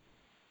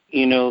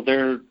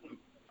 they're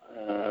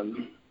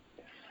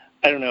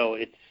I don't know.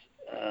 It's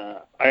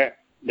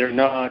they're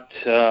not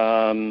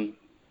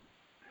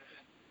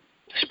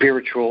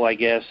spiritual, I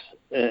guess.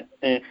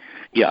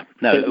 Yeah,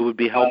 no, it would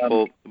be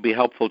helpful.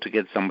 To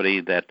get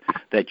somebody that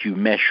you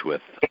mesh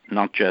with,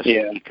 not just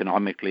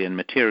economically and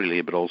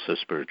materially, but also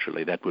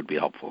spiritually. That would be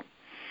helpful.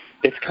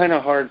 It's kind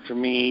of hard for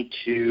me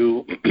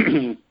to,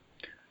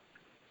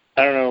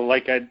 I don't know,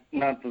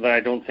 not that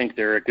I don't think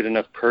they're a good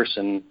enough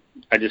person.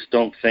 I just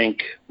don't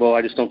think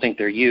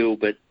they're you,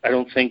 but I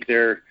don't think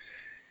they're,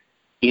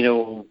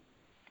 I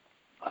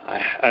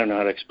don't know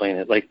how to explain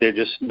it. Like, they're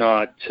just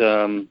not,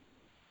 I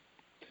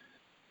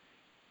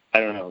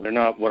don't know. They're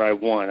not what I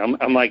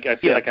want. I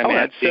feel like I'm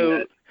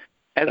asking.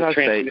 As I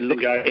say,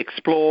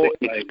 explore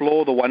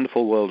the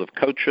wonderful world of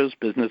coaches,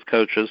 business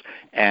coaches,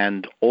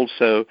 and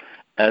also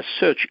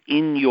search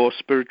in your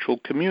spiritual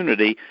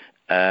community.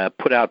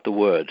 Put out the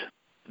word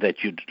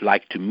that you'd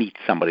like to meet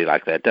somebody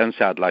like that. Don't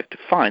say I'd like to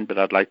find, but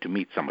I'd like to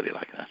meet somebody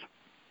like that.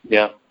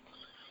 Yeah.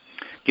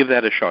 Give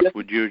that a shot,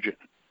 would you?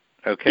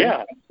 Okay.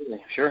 Yeah,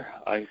 absolutely. Sure.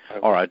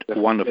 All right.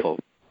 Wonderful.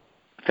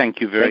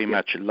 Thank you very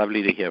much.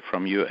 Lovely to hear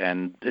from you.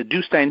 And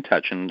do stay in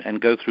touch and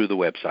go through the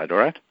website, all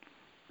right?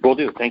 Will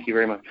do. Thank you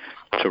very much.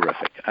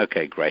 Terrific.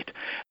 Okay, great.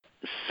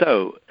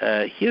 So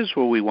here's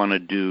what we want to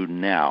do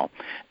now.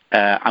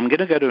 I'm going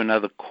to go to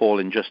another call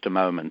in just a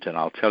moment, and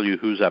I'll tell you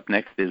who's up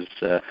next is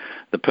the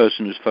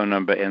person whose phone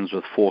number ends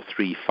with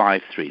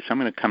 4353. So I'm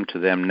going to come to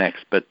them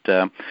next. But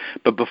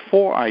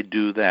before I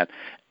do that,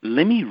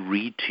 let me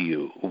read to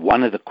you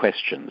one of the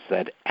questions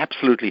that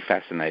absolutely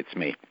fascinates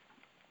me.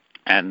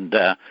 And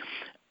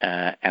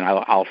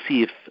I'll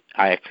see if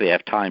I actually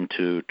have time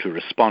to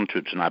respond to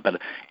it tonight.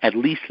 But at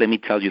least let me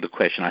tell you the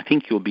question. I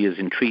think you'll be as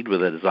intrigued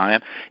with it as I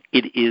am.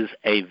 It is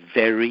a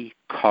very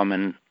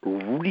common,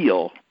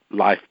 real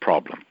life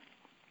problem.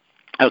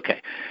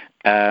 Okay.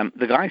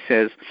 The guy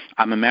says,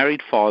 I'm a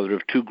married father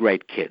of 2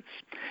 great kids.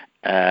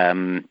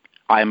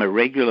 I'm a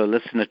regular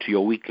listener to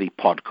your weekly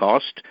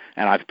podcast,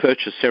 and I've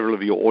purchased several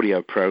of your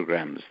audio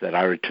programs that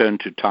I return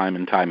to time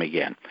and time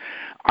again.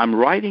 I'm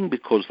writing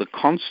because the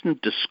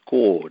constant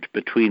discord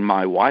between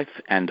my wife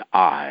and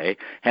I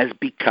has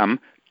become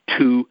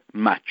too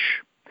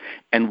much,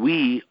 and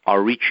we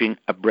are reaching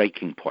a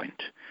breaking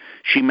point.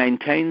 She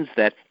maintains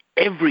that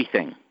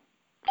everything,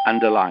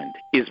 underlined,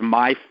 is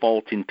my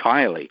fault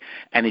entirely,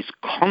 and is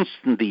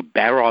constantly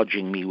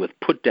barraging me with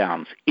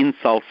put-downs,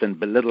 insults, and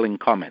belittling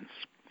comments.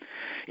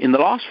 In the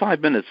last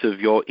 5 minutes of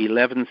your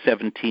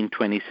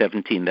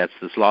 11/17/2017, that's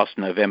this last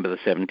November the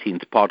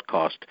 17th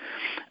podcast,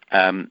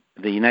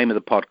 the name of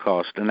the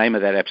podcast, the name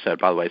of that episode,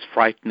 by the way, is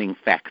Frightening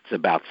Facts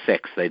About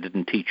Sex They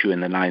Didn't Teach You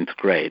in the 9th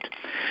Grade.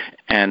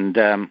 And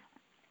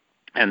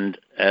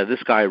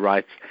this guy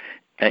writes,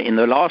 in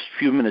the last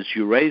few minutes,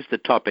 you raised the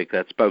topic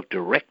that spoke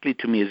directly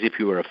to me as if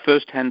you were a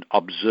first-hand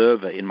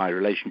observer in my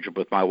relationship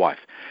with my wife.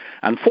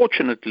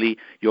 Unfortunately,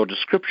 your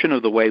description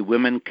of the way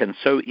women can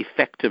so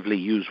effectively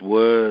use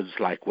words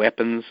like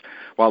weapons,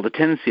 while the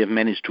tendency of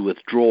men is to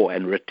withdraw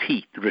and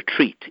retreat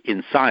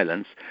in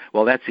silence,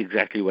 well, that's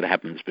exactly what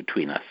happens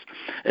between us.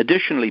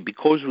 Additionally,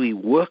 because we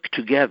work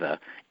together,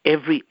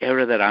 every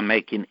error that I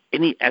make in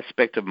any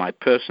aspect of my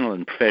personal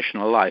and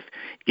professional life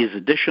is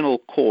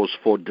additional cause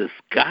for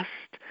disgust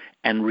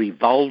and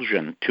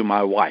revulsion to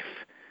my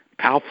wife.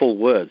 Powerful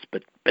words,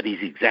 but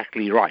he's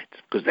exactly right,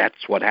 because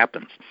that's what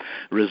happens,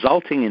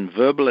 resulting in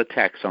verbal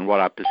attacks on what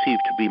I perceive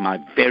to be my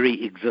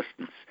very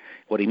existence.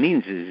 What he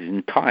means is his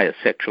entire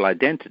sexual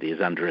identity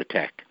is under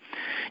attack.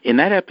 In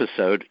that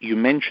episode, you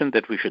mentioned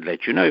that we should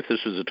let you know if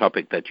this was a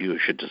topic that you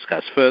should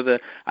discuss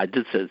further. I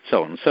did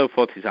so on and so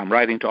forth. He said, I'm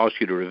writing to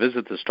ask you to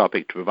revisit this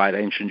topic to provide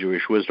ancient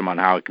Jewish wisdom on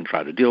how I can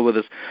try to deal with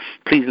this.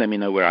 Please let me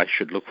know where I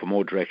should look for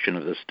more direction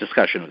of this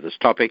discussion of this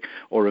topic,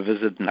 or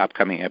revisit an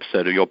upcoming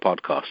episode of your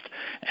podcast.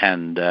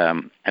 And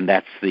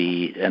that's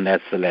the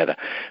letter.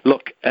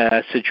 Look,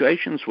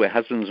 situations where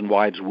husbands and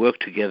wives work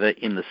together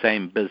in the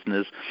same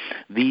business,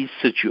 these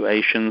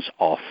situations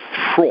are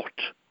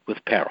fraught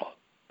with peril.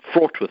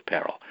 fraught with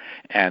peril.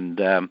 And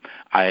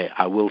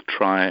I will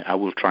try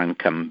and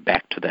come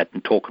back to that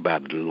and talk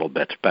about it a little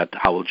bit. But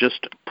I will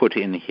just put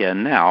in here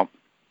now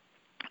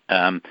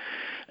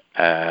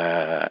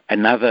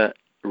another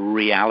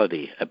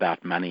reality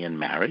about money and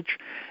marriage,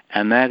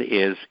 and that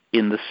is,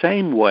 in the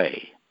same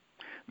way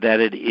that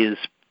it is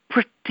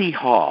pretty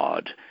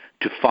hard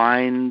to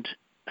find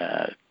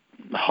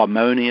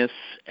harmonious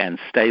and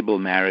stable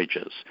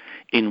marriages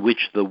in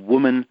which the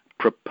woman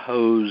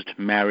proposed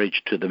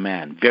marriage to the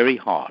man. Very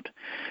hard.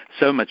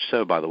 So much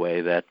so, by the way,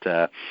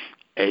 that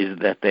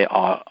there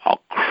are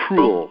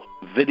cruel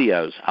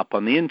videos up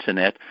on the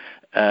internet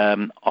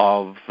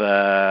of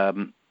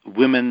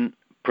women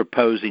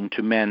proposing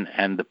to men,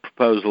 and the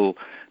proposal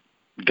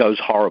goes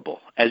horrible,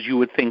 as you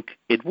would think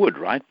it would,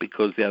 right?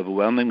 Because the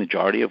overwhelming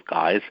majority of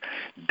guys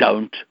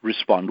don't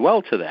respond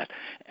well to that.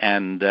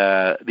 And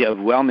the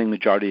overwhelming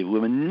majority of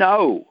women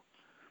know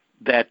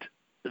that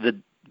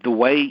the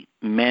way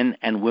men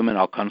and women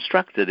are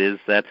constructed is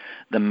that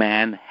the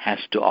man has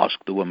to ask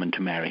the woman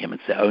to marry him.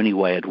 It's the only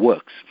way it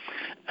works.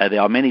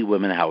 There are many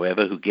women,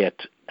 however, who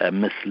get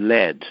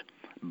misled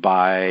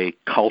by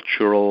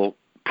cultural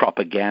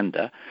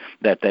propaganda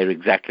that they're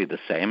exactly the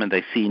same, and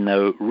they see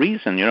no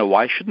reason.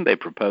 Why shouldn't they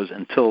propose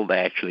until they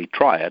actually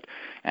try it,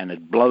 and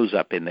it blows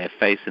up in their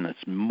face, and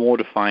it's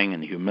mortifying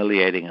and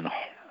humiliating and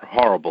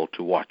horrible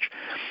to watch.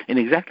 In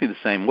exactly the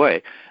same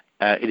way,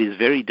 it is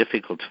very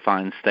difficult to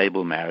find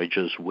stable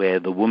marriages where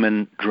the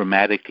woman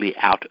dramatically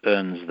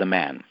out-earns the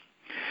man.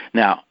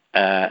 Now,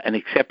 an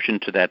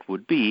exception to that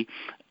would be,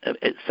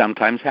 it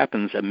sometimes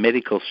happens, a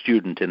medical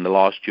student in the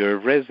last year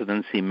of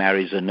residency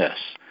marries a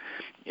nurse,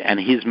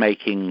 and he's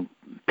making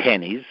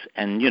pennies,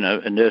 and,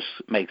 a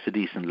nurse makes a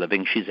decent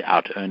living, she's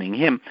out-earning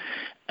him.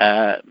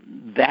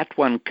 That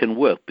one can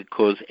work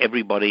because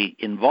everybody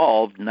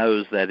involved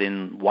knows that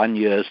in 1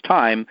 year's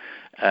time,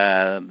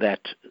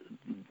 that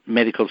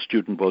medical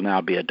student will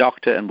now be a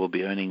doctor and will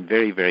be earning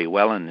very, very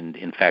well, and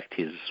in fact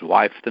his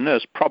wife, the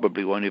nurse,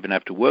 probably won't even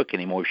have to work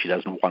anymore if she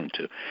doesn't want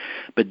to.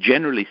 But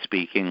generally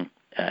speaking,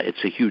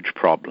 it's a huge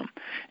problem.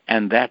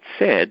 And that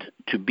said,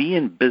 to be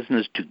in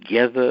business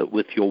together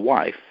with your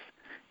wife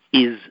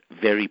is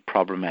very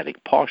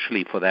problematic,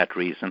 partially for that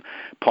reason,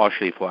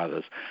 partially for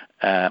others.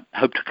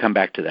 Hope to come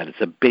back to that. It's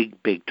a big,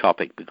 big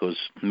topic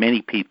because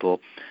many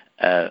people,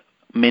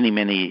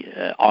 many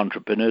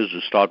entrepreneurs who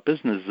start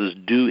businesses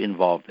do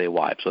involve their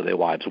wives, or their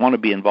wives want to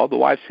be involved. The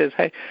wife says,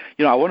 hey,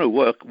 I want to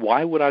work.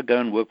 Why would I go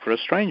and work for a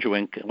stranger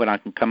when I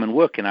can come and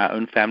work in our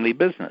own family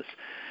business?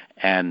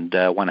 And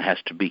one has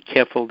to be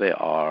careful.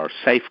 There are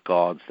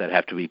safeguards that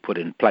have to be put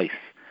in place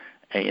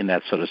in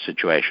that sort of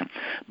situation.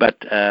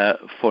 But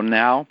for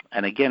now,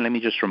 and again, let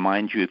me just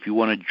remind you, if you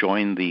want to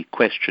join the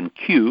question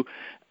queue,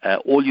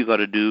 all you got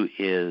to do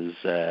is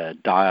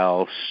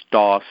dial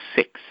 *6,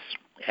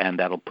 and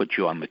that'll put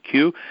you on the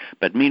queue.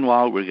 But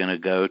meanwhile, we're going to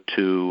go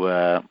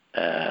to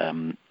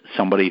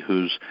somebody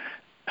whose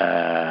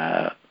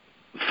phone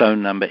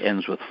number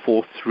ends with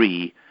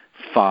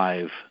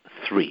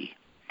 4353.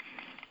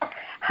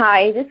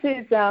 Hi, this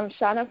is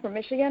Shauna from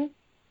Michigan.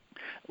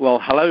 Well,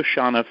 hello,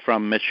 Shauna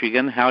from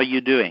Michigan. How are you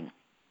doing?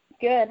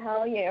 Good. How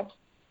are you?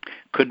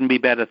 Couldn't be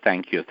better,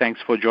 thank you. Thanks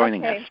for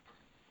joining us.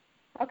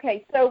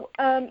 Okay, so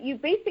you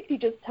basically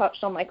just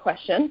touched on my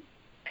question.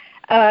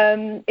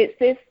 It's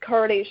this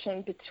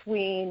correlation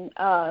between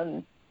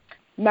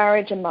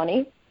marriage and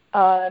money.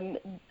 I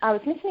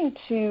was listening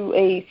to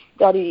a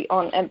study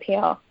on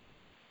NPR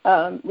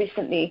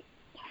recently,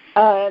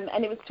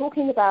 and it was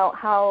talking about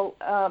how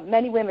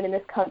many women in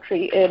this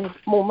country earn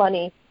more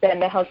money than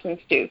their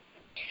husbands do.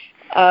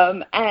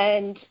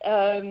 And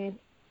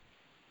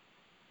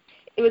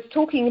it was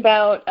talking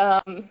about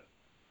the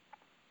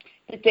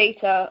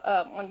data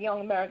on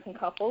young American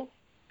couples,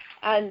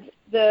 and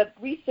the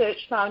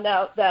research found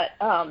out that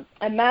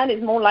a man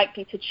is more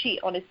likely to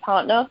cheat on his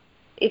partner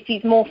if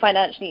he's more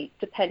financially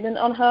dependent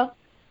on her,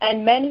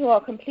 and men who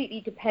are completely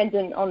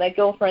dependent on their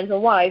girlfriends or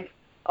wives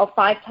are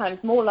 5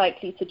 times more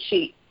likely to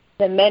cheat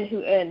than men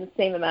who earn the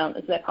same amount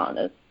as their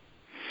partners.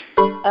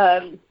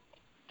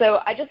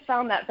 So I just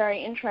found that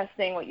very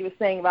interesting, what you were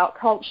saying about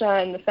culture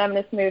and the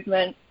feminist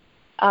movement,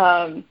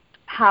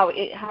 how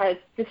it has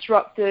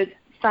disrupted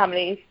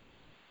families,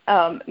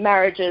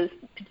 marriages,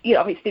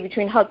 obviously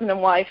between husband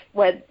and wife,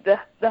 where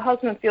the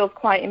husband feels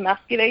quite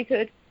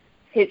emasculated.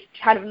 He's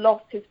kind of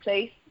lost his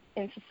place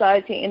in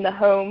society, in the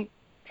home.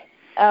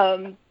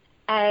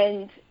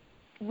 And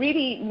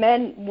really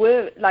men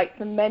were, like,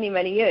 for many,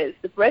 many years,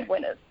 the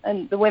breadwinners,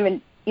 and the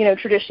women,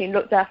 traditionally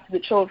looked after the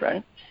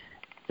children.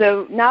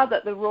 So now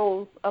that the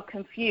roles are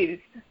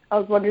confused, I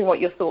was wondering what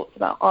your thoughts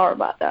are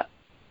about that.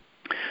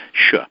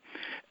 Sure.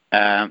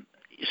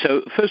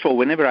 So first of all,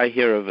 whenever I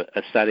hear of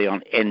a study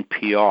on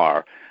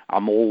NPR,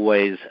 I'm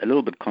always a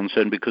little bit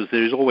concerned because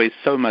there is always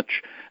so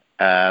much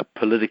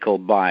political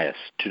bias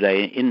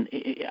today, and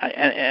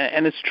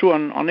it's true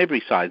on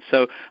every side.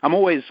 So I'm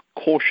always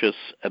cautious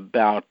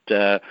about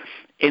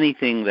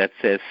anything that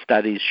says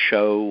studies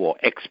show or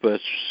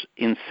experts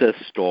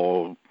insist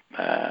or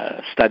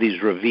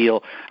studies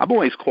reveal. I'm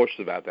always cautious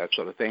about that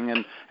sort of thing,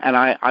 and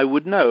I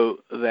would know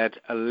that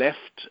a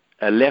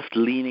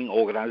left-leaning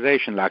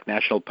organization like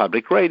National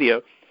Public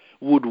Radio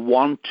would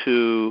want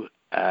to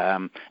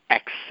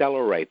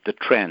accelerate the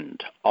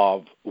trend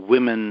of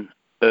women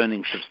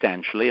earning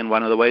substantially, and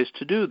one of the ways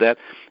to do that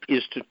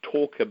is to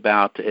talk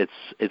about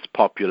its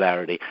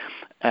popularity.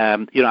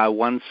 I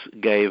once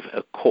gave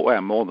a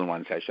course, more than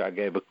once actually, I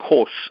gave a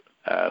course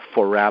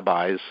for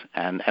rabbis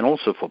and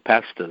also for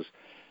pastors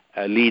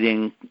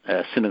leading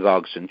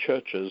synagogues and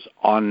churches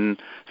on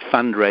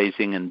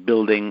fundraising and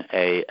building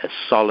a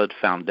solid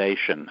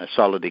foundation, a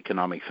solid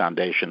economic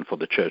foundation for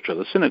the church or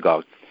the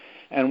synagogue.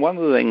 And one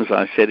of the things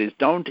I said is,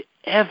 don't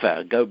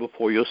ever go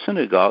before your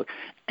synagogue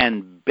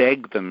and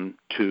beg them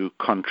to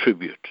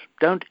contribute.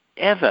 Don't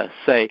ever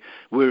say,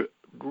 we're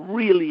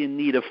really in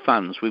need of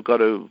funds, we've got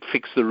to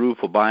fix the roof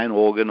or buy an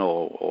organ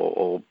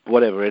or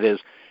whatever it is.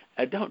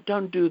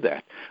 Don't do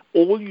that.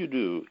 All you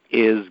do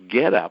is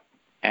get up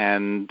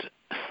and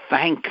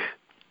thank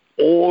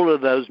all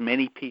of those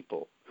many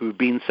people who've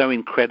been so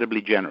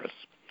incredibly generous,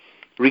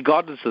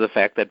 regardless of the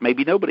fact that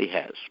maybe nobody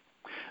has.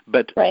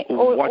 But right,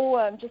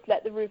 or just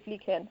let the roof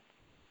leak in.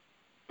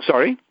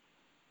 Sorry?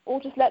 Or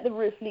just let the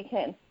roof leak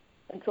in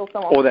until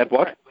someone... Or that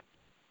what?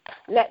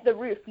 Let the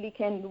roof leak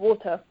in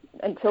water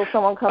until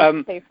someone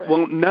comes to pay for it.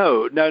 Well,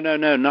 no,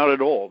 not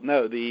at all.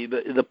 No,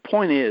 the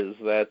point is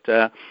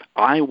that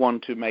I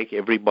want to make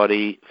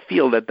everybody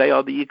feel that they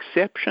are the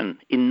exception.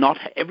 In not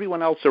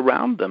everyone else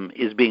around them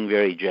is being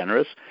very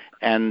generous,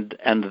 and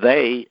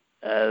they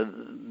are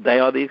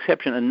the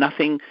exception, and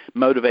nothing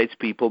motivates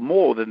people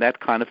more than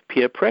that kind of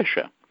peer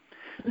pressure.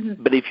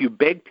 Mm-hmm. But if you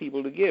beg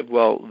people to give,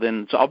 well,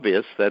 then it's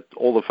obvious that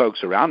all the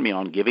folks around me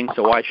aren't giving,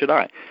 so why should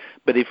I?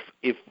 But if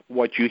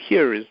what you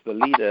hear is the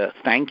leader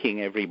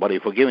thanking everybody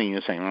for giving,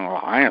 you're saying, "Oh,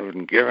 I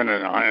haven't given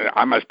it.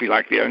 I must be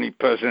like the only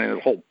person in the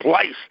whole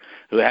place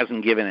who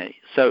hasn't given it."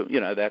 So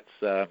that's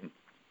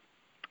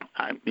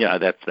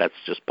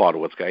just part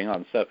of what's going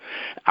on. So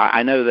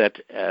I know that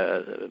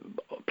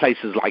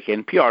places like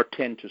NPR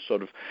tend to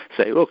sort of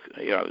say, "Look,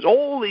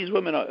 all these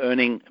women are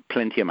earning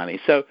plenty of money."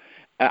 So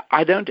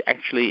I don't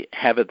actually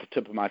have at the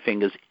tip of my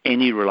fingers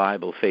any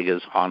reliable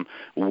figures on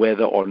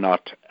whether or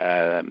not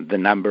the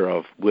number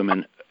of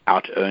women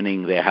out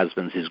earning their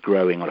husbands is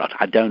growing or not.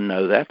 I don't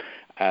know that,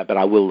 but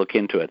I will look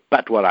into it.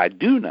 But what I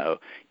do know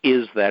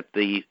is that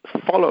the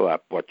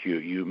follow-up, what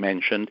you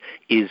mentioned,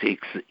 is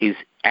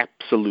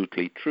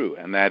absolutely true,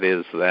 and that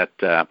is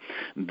that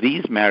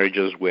these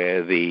marriages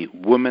where the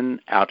woman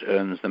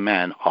out-earns the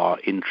man are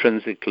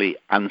intrinsically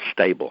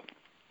unstable.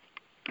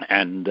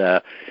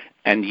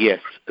 And yes,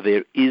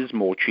 there is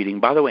more cheating,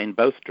 by the way, in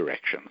both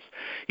directions.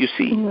 You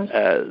see,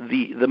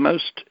 the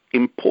most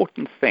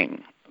important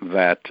thing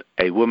that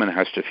a woman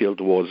has to feel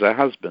towards her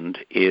husband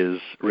is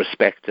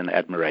respect and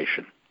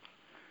admiration.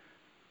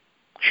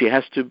 She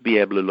has to be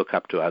able to look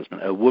up to her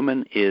husband. A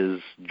woman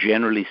is,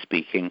 generally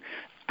speaking,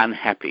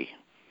 unhappy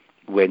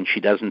when she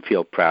doesn't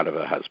feel proud of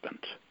her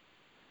husband.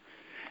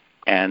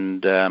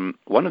 And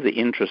one of the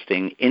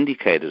interesting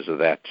indicators of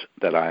that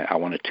I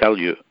want to tell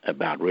you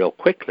about real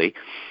quickly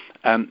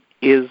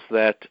is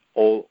that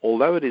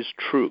although it is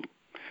true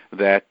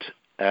that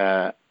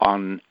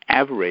on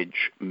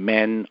average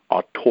men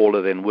are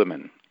taller than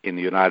women in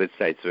the United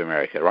States of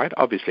America, right?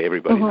 Obviously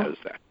everybody knows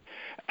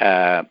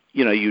that.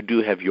 You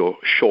do have your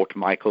short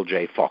Michael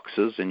J.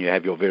 Foxes, and you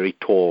have your very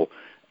tall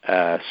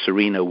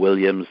Serena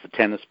Williams, the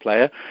tennis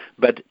player,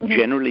 but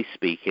generally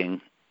speaking,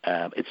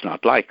 it's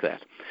not like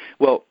that.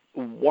 Well,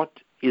 what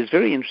is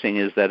very interesting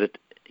is that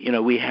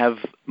we have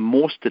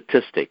more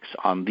statistics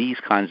on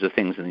these kinds of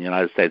things in the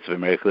United States of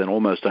America than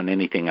almost on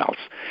anything else.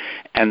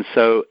 And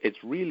so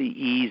it's really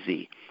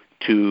easy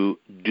to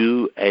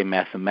do a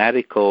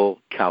mathematical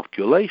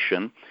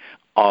calculation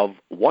of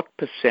what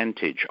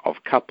percentage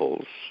of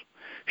couples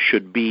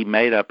should be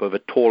made up of a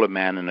taller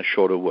man and a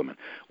shorter woman.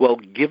 Well,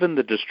 given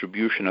the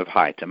distribution of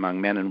height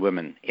among men and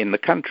women in the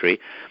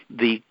country,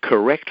 the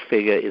correct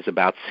figure is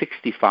about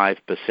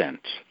 65%.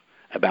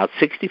 About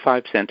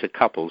 65% of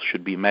couples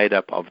should be made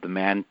up of the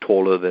man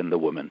taller than the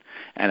woman,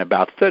 and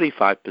about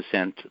 35%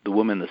 the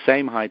woman the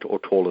same height or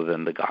taller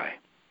than the guy.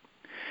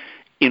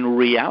 In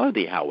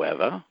reality,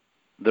 however,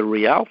 the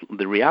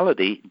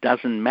reality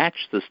doesn't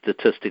match the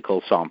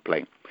statistical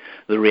sampling.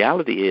 The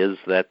reality is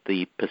that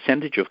the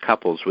percentage of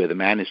couples where the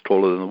man is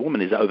taller than the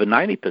woman is over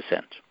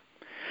 90%.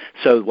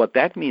 So what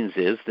that means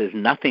is there's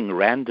nothing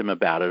random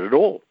about it at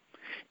all.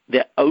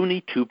 There are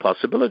only two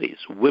possibilities.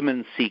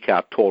 Women seek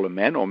out taller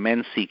men, or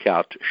men seek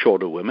out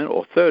shorter women,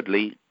 or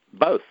thirdly,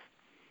 both.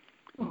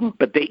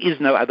 But there is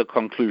no other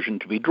conclusion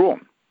to be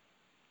drawn.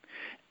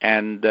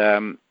 And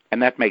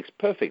that makes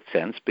perfect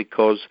sense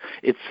because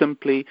it's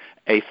simply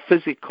a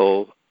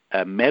physical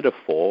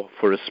metaphor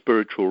for a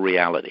spiritual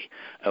reality.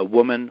 A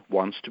woman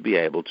wants to be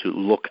able to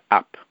look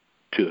up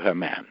to her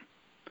man.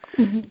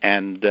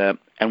 And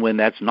when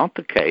that's not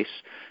the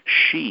case,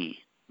 she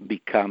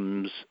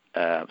becomes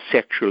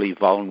sexually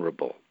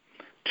vulnerable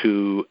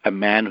to a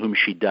man whom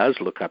she does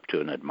look up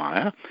to and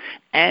admire,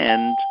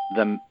 and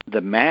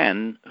the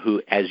man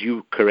who, as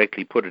you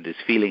correctly put it, is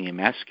feeling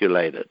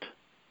emasculated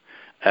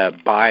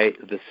by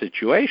the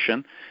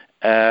situation,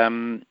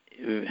 very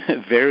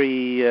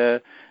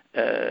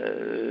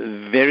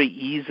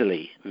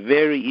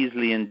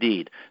easily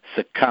indeed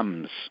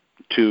succumbs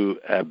to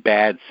a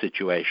bad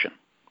situation.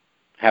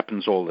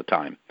 Happens all the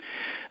time.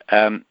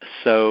 Is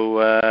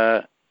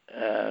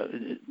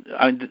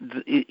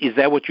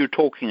that what you're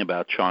talking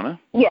about, Shauna?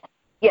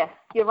 Yes,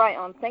 you're right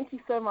on. Thank you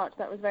so much.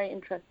 That was very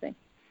interesting.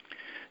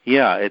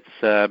 Yeah, it's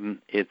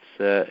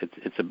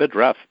a bit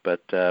rough,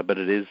 but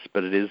it is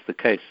the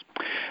case.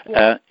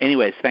 Yeah.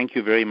 Anyways, thank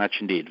you very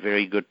much indeed.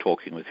 Very good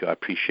talking with you. I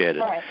appreciate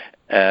it. All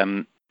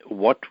right.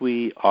 What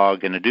we are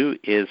going to do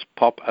is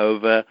pop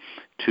over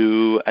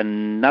to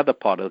another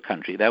part of the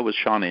country. That was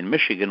Shauna in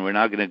Michigan. We're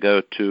now going to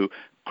go to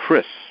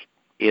Chris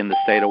in the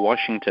state of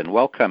Washington.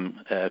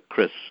 Welcome,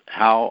 Chris.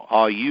 How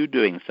are you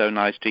doing? So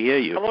nice to hear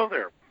you. Hello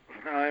there.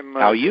 I'm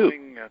How are you?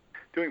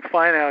 Doing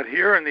fine out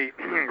here in the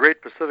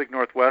great Pacific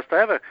Northwest. I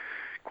have a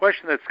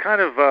question that's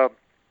kind of,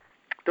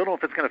 don't know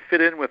if it's going to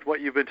fit in with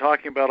what you've been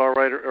talking about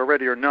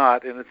already or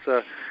not, and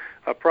it's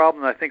a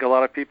problem I think a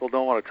lot of people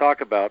don't want to talk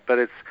about, but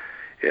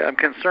I'm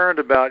concerned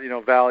about,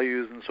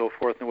 values and so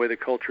forth and the way the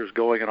culture is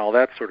going and all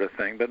that sort of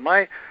thing. But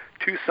my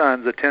two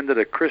sons attended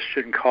a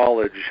Christian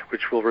college,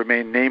 which will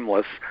remain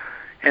nameless,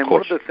 and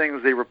one of the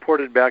things they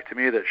reported back to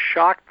me that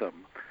shocked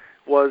them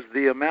was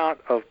the amount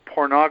of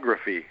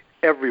pornography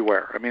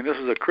everywhere. I mean, this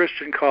is a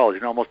Christian college.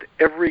 In almost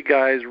every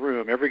guy's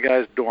room, every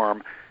guy's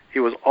dorm, he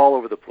was all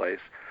over the place.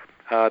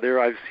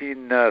 I've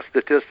seen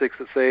statistics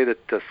that say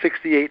that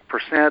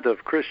 68%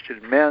 of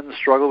Christian men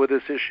struggle with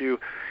this issue,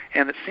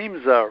 and it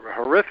seems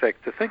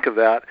horrific to think of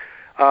that.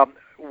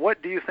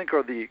 What do you think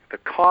are the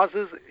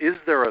causes? Is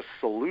there a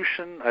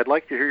solution? I'd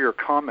like to hear your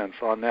comments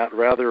on that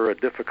rather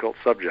difficult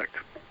subject.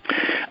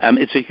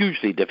 It's a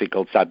hugely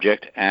difficult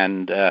subject,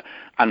 and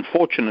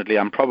unfortunately,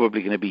 I'm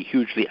probably going to be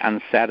hugely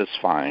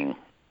unsatisfying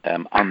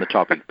on the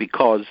topic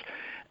because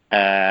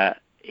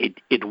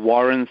it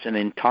warrants an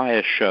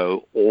entire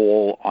show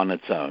all on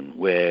its own,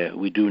 where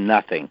we do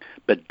nothing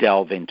but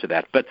delve into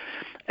that. But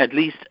at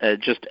least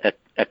just a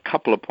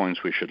couple of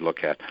points we should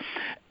look at.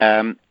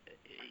 The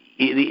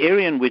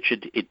area in which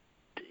it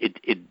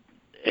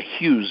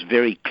hews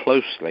very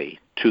closely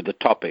to the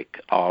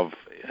topic of,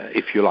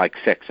 if you like,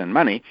 sex and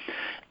money,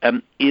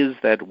 is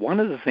that one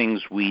of the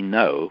things we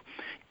know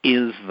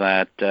is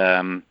that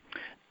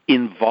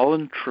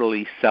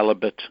involuntarily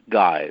celibate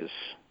guys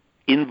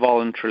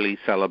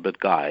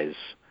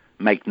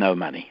make no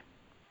money.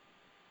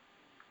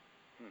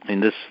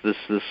 And this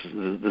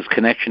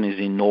connection is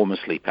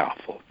enormously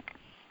powerful.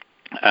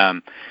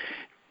 And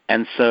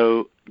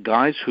so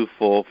guys who,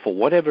 for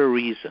whatever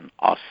reason,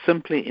 are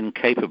simply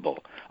incapable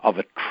of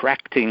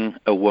attracting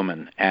a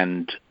woman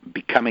and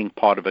becoming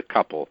part of a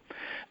couple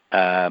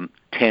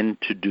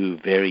tend to do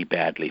very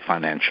badly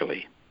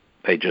financially.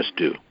 They just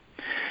do.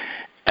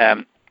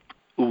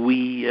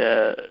 We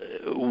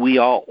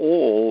are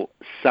all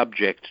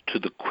subject to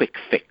the quick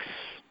fix.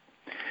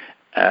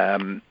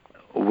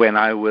 When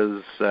I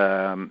was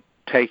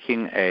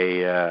taking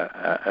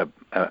a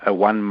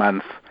 1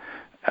 month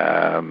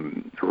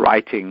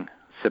writing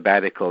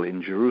sabbatical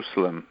in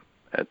Jerusalem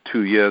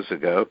 2 years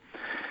ago,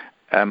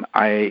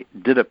 I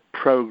did a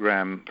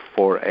program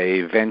for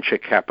a venture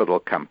capital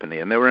company,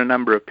 and there were a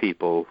number of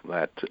people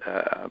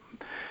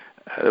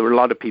a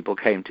lot of people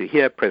came to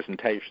hear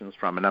presentations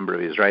from a number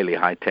of Israeli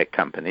high-tech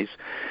companies.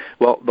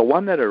 Well, the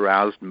one that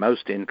aroused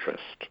most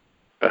interest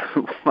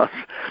was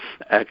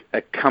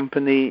a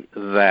company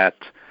that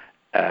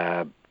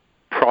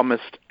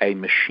promised a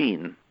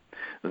machine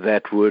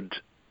that would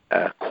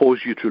cause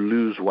you to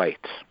lose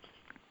weight.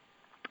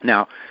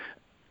 Now,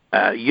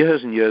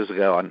 years and years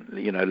ago on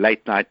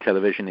late-night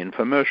television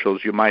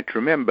infomercials, you might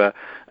remember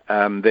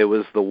there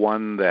was the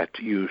one that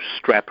you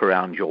strap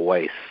around your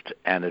waist,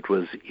 and it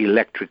was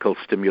electrical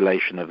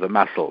stimulation of the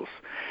muscles.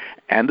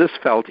 And this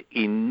felt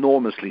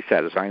enormously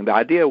satisfying. The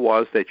idea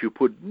was that you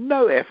put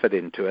no effort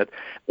into it.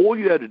 All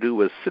you had to do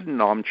was sit in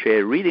an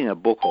armchair, reading a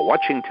book or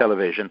watching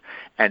television,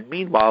 and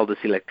meanwhile this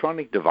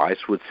electronic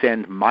device would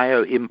send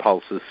myo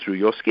impulses through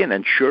your skin.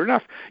 And sure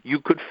enough, you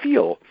could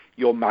feel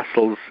your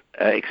muscles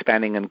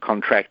expanding and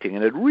contracting,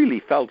 and it really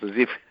felt as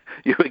if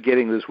you were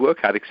getting this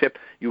workout, except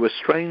you were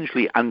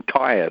strangely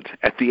untired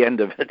at the end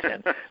of it.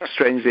 And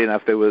strangely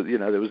enough, there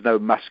was no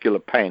muscular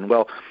pain.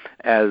 Well,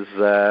 as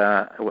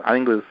I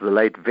think it was the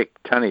late Vic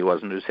Tunney,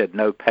 wasn't it, who said,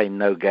 "No pain,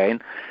 no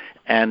gain,"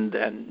 and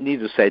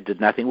needless to say, did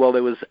nothing. Well,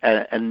 there was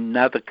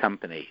another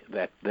company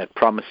that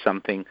promised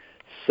something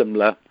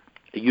similar,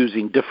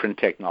 using different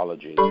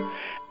technologies.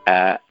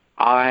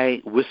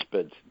 I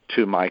whispered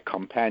to my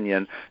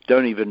companion,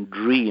 "Don't even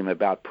dream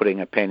about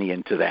putting a penny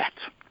into that.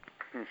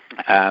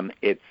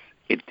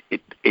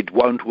 It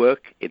won't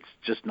work. It's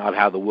just not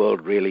how the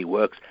world really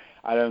works.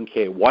 I don't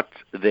care what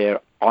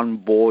their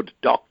onboard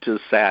doctors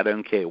say. I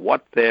don't care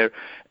what their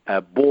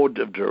board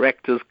of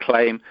directors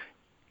claim.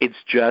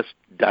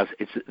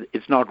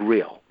 it's not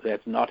real.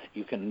 That's not.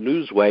 You can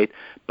lose weight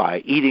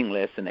by eating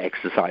less and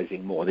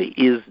exercising more. There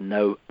is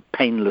no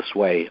painless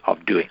way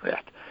of doing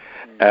that.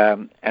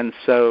 And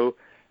so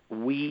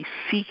we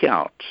seek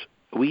out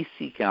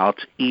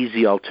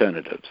easy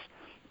alternatives.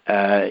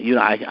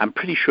 I'm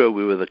pretty sure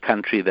we were the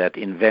country that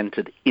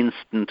invented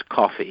instant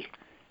coffee.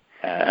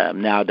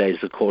 Nowadays,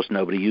 of course,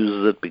 nobody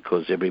uses it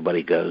because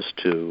everybody goes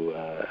to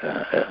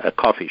a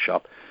coffee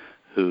shop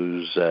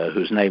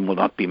whose name will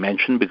not be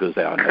mentioned because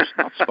they are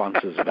not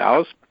sponsors of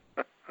ours.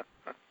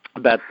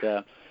 But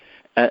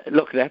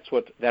look, that's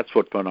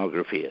what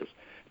pornography is.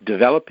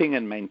 Developing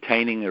and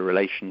maintaining a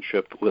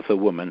relationship with a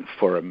woman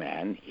for a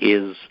man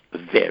is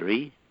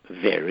very,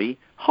 very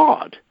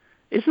hard.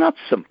 It's not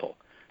simple.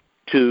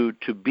 To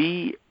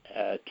be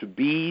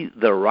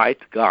the right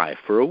guy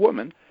for a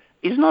woman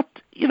is not.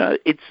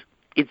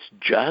 It's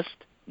just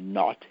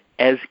not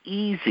as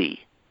easy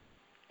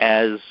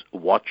as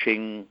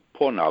watching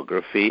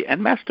pornography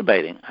and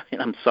masturbating.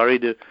 I'm sorry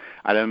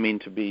I don't mean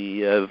to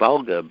be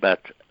vulgar,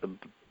 but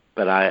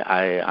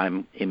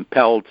I'm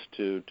impelled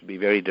to be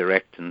very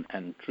direct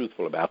and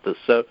truthful about this.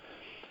 So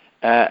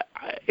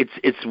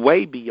it's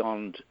way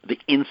beyond the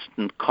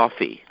instant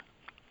coffee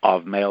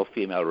of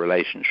male-female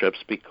relationships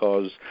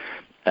because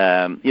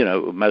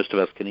most of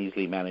us can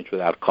easily manage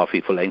without coffee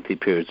for lengthy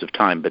periods of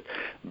time,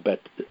 but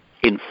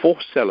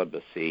enforced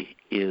celibacy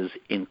is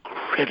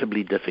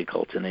incredibly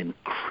difficult and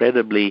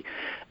incredibly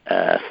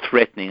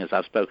threatening, as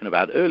I've spoken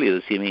about earlier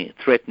this evening,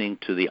 threatening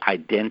to the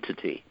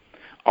identity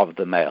of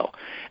the male.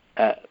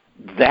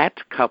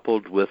 That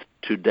coupled with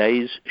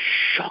today's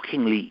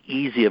shockingly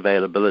easy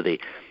availability,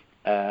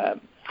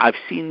 I've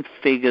seen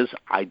figures.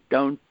 I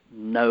don't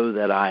know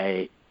that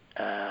I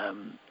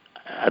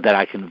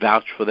can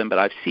vouch for them, but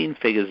I've seen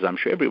figures, I'm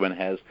sure everyone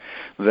has,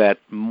 that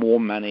more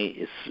money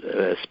is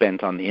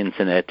spent on the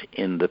internet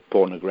in the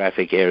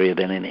pornographic area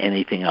than in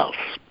anything else.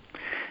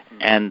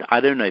 And I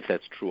don't know if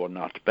that's true or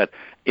not, but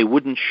it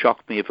wouldn't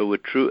shock me if it were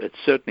true. It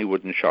certainly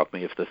wouldn't shock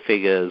me if the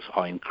figures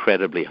are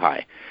incredibly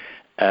high,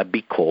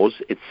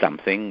 because it's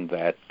something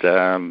that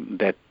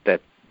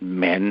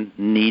men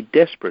need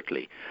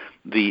desperately.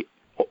 The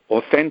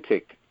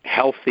authentic,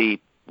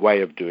 healthy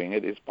way of doing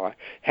it is by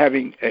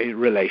having a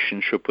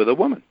relationship with a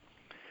woman.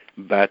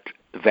 But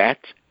that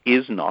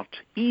is not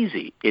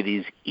easy. It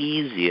is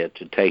easier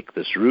to take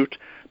this route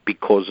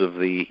because of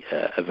the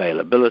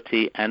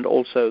availability and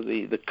also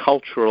the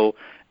cultural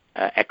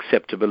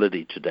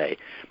acceptability today.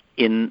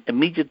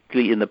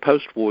 Immediately in the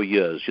post-war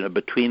years,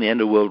 between the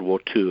end of World War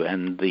II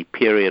and the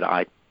period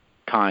I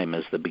time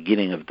as the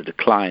beginning of the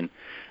decline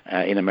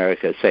in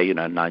America, say,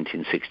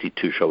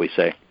 1962, shall we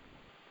say,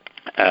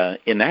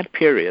 in that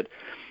period,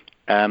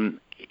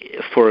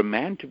 for a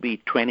man to be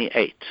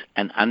 28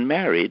 and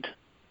unmarried,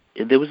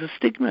 there was a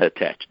stigma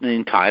attached, an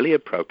entirely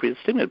appropriate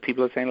stigma.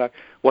 People are saying, like,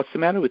 what's the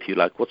matter with you?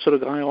 Like, what sort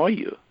of guy are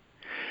you?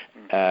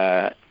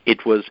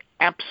 It was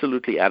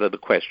absolutely out of the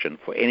question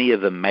for any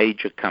of the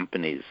major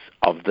companies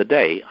of the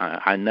day.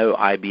 I know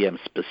IBM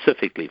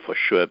specifically for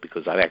sure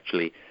because I've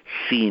actually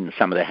seen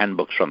some of the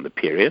handbooks from the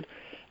period.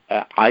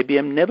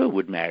 IBM never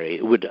would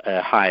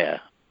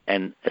hire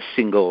a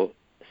single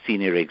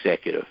senior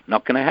executive.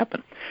 Not going to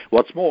happen.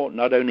 What's more,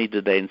 not only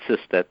did they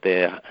insist that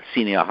their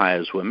senior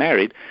hires were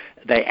married,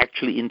 they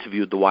actually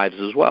interviewed the wives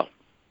as well.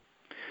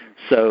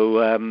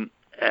 So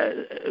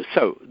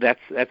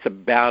that's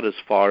about as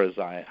far as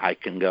I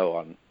can go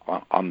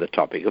on the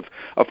topic.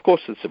 Of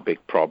course, it's a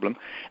big problem.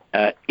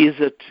 Is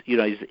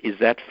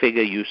that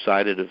figure you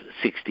cited of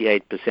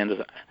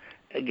 68%?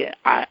 Again,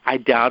 I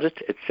doubt it.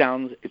 It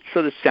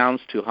sort of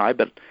sounds too high,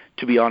 but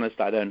to be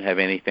honest, I don't have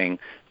anything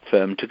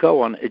firm to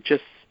go on. It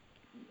just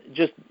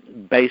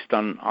based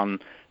on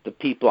the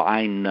people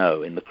I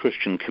know in the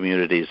Christian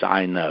communities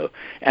I know,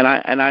 and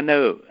I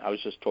know. I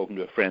was just talking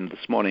to a friend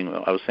this morning.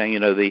 I was saying,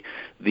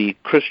 the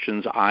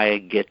Christians I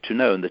get to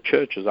know and the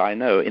churches I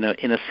know, in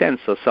a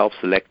sense, are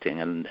self-selecting,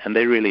 and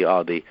they really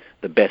are the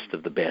best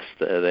of the best.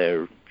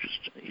 They're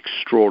just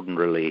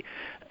extraordinarily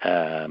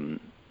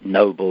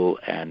noble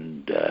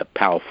and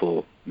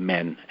powerful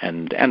men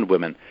and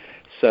women.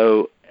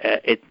 So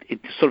it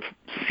sort of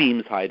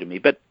seems high to me,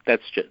 but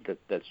that's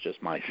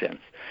just my sense.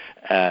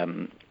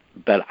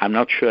 But I'm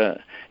not sure.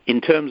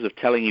 In terms of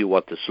telling you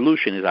what the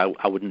solution is,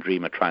 I wouldn't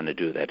dream of trying to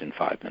do that in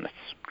 5 minutes.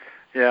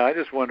 Yeah, I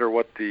just wonder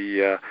what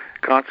the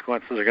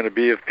consequences are going to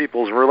be if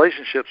people's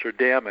relationships are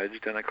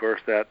damaged, and of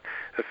course that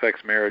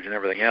affects marriage and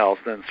everything else.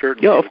 Then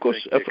certainly, yeah, of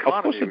course,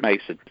 it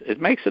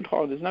makes it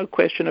hard. There's no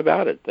question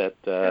about it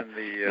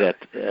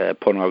that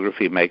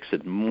pornography makes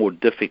it more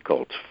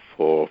difficult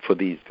for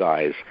these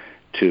guys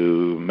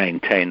to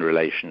maintain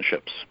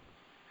relationships.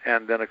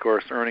 And then, of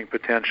course, earning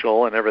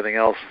potential and everything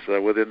else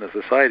within the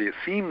society. It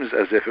seems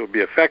as if it would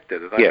be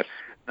affected. And yes.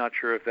 I'm not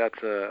sure if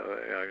that's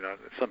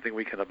something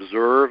we can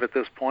observe at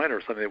this point or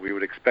something that we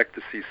would expect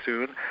to see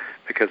soon,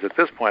 because at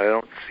this point I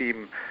don't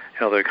seem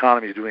the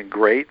economy is doing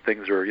great,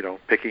 things are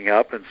picking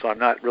up, and so I'm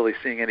not really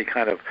seeing any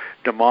kind of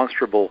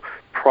demonstrable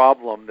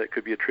problem that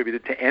could be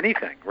attributed to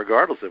anything,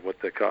 regardless of what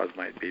the cause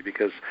might be.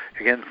 Because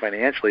again,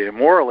 financially and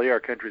morally,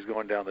 our country's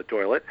going down the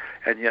toilet,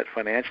 and yet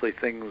financially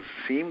things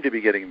seem to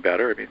be getting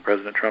better. I mean,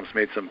 President Trump's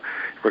made some,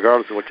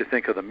 regardless of what you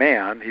think of the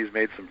man, he's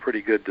made some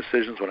pretty good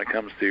decisions when it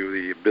comes to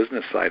the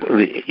business side of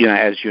it.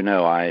 As you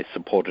know, I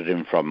supported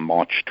him from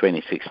March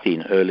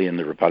 2016, early in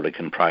the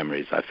Republican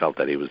primaries. I felt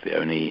that he was the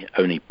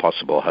only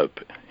possible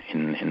hope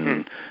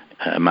in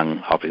among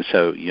office.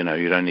 So, you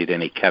don't need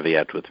any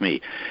caveat with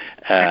me.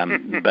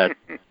 But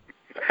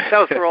that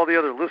was for all the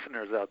other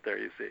listeners out there,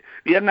 you see.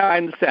 Yeah, no, I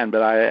understand,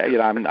 but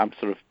I'm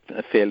sort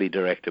of fairly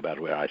direct about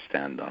where I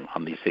stand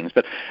on these things.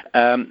 But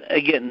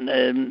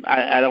again,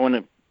 I don't want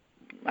to.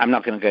 I'm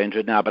not going to go into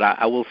it now, but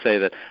I will say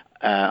that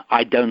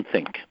I don't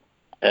think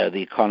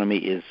the economy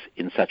is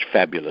in such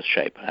fabulous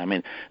shape. I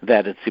mean,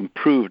 that it's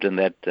improved and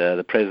that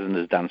the president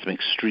has done some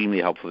extremely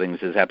helpful things,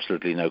 there's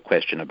absolutely no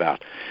question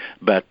about.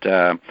 But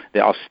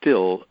there are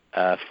still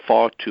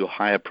far too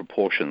higher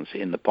proportions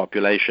in the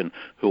population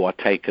who are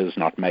takers,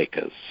 not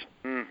makers.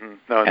 Mm-hmm.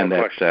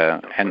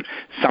 And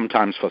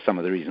sometimes for some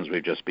of the reasons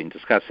we've just been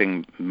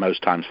discussing,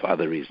 most times for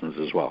other reasons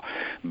as well.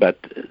 But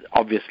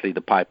obviously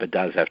the piper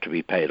does have to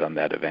be paid on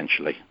that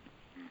eventually.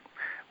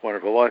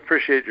 Wonderful. Well, I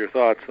appreciate your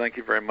thoughts. Thank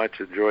you very much.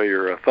 Enjoy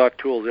your thought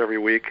tools every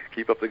week.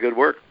 Keep up the good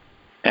work.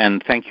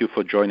 And thank you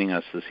for joining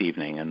us this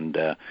evening, and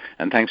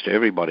thanks to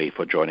everybody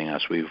for joining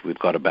us. We've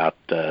got about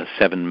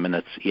 7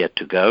 minutes yet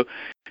to go,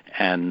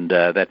 and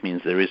that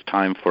means there is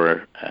time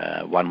for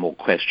one more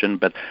question.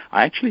 But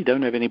I actually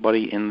don't have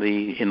anybody in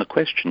the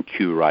question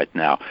queue right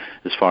now,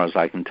 as far as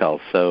I can tell.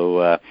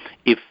 So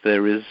if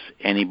there is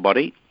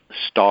anybody,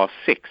 *6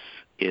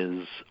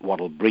 is what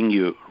will bring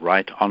you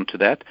right onto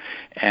that,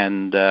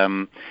 and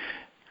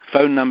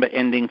phone number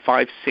ending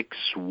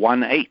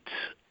 5618.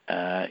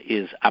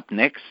 Is up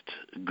next.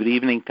 Good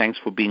evening. Thanks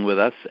for being with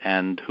us.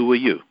 And who are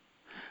you?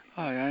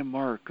 Hi, I'm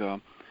Mark,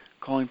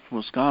 calling from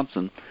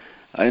Wisconsin.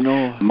 I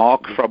know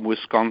Mark from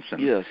Wisconsin.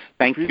 Yes.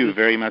 Thank you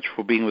very much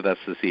for being with us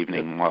this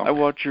evening, Mark. I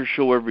watch your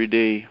show every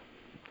day.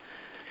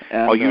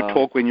 And, you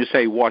talk when you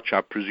say watch.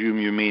 I presume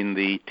you mean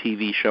the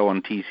TV show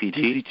on TCT?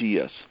 TCT,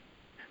 yes.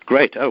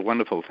 Great. Oh,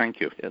 wonderful. Thank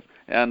you. Yes.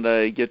 And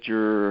I get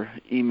your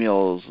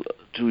emails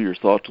to your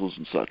thought tools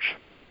and such.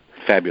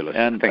 Fabulous.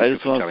 And I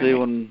just want to say,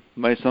 when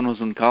my son was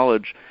in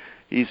college,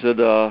 he said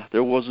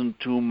there wasn't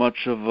too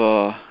much of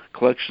a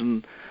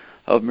collection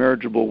of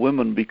marriageable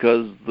women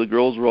because the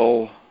girls were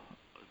all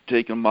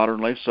taking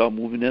modern lifestyle,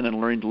 moving in and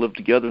learning to live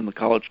together in the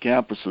college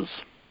campuses.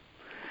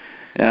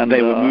 And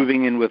they were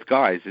moving in with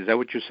guys. Is that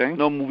what you're saying?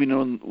 No, moving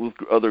in with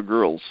other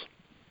girls.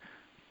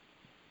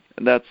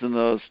 And that's in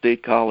a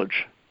state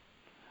college.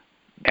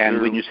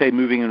 And when you say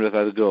moving in with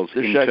other girls,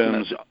 in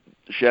terms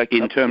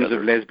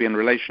of lesbian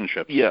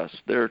relationships? Yes,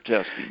 they're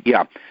testing.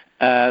 Yeah.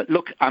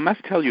 Look, I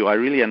must tell you, I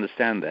really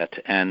understand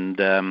that. And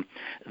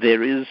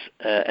there is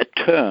a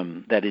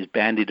term that is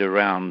bandied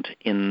around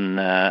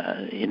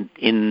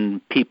in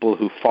people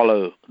who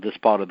follow this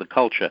part of the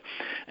culture,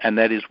 and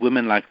that is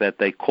women like that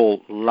they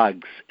call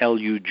lugs,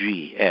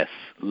 L-U-G-S,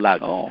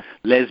 lugs,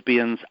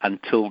 lesbians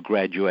until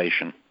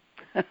graduation.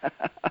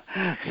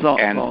 You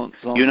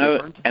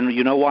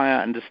know why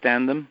I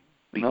understand them?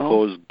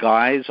 Because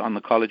guys on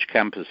the college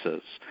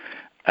campuses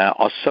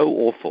are so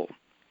awful,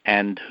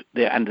 and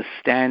their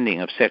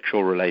understanding of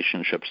sexual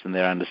relationships and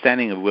their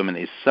understanding of women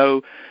is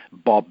so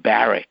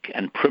barbaric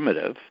and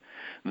primitive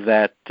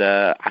that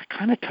I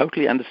kind of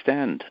totally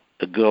understand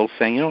a girl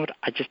saying, you know what,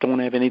 I just don't want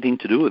to have anything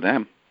to do with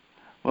them.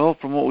 Well,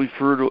 from what we've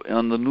heard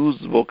on the news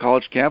about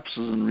college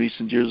campuses in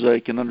recent years, I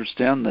can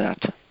understand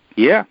that.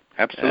 Yeah,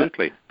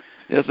 absolutely.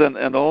 Yes,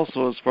 and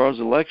also as far as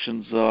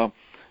elections,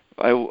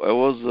 I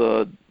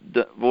was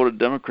voted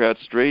Democrat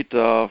straight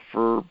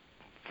for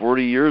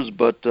 40 years,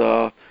 but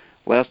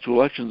last two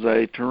elections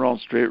I turned around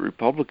straight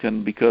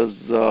Republican because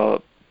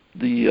the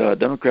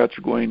Democrats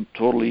are going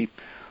totally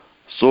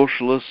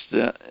socialist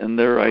in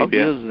their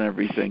ideas and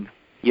everything.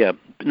 Yeah,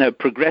 no,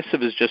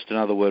 progressive is just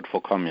another word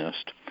for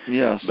communist.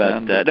 Yes,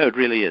 but no, it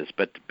really is.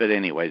 But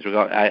anyways,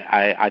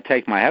 I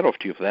take my hat off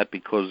to you for that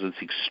because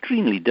it's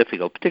extremely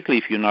difficult,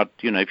 particularly if you're not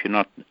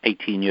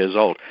 18 years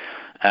old.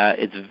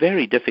 It's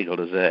very difficult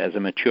as a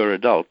mature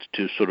adult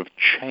to sort of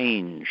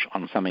change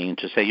on something and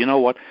to say, you know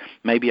what,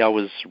 maybe I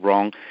was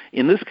wrong.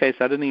 In this case,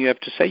 I don't think you have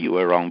to say you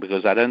were wrong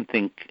because I don't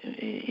think,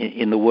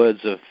 in the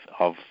words of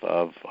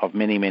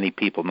many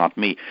people, not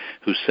me,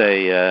 who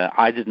say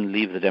I didn't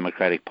leave the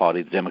Democratic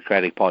Party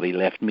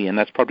left me, and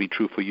that's probably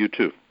true for you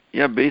too.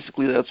 Yeah,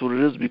 basically that's what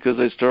it is because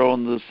I started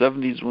in the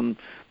 70s when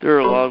there were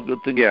a lot of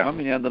good things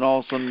coming, and then all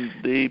of a sudden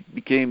they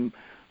became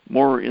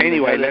more in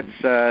Anyway, let's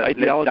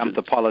dump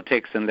the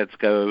politics and let's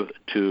go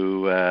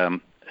to a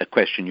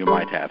question you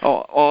might have.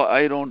 Oh,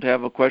 I don't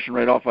have a question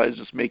right off. I was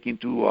just making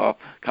two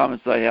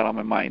comments that I had on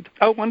my mind.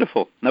 Oh,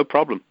 wonderful. No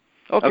problem.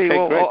 Okay,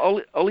 well,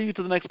 great. I'll leave you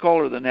to the next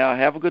caller then. Now,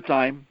 have a good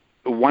time.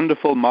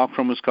 Wonderful, Mark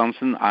from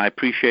Wisconsin. I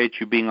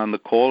appreciate you being on the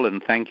call,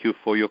 and thank you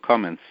for your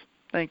comments.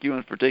 Thank you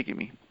and for taking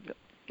me.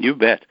 You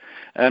bet.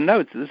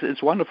 No,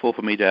 it's wonderful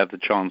for me to have the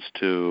chance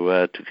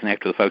to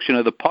connect with folks. You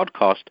know, the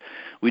podcast,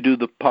 we do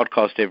the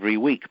podcast every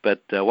week,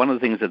 but one of the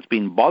things that's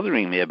been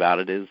bothering me about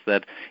it is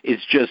that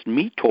it's just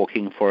me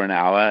talking for an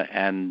hour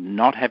and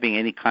not having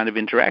any kind of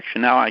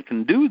interaction. Now, I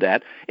can do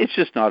that. It's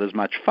just not as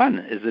much fun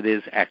as it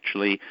is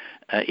actually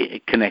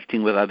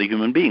connecting with other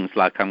human beings,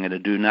 like I'm going to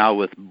do now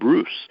with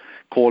Bruce,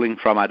 calling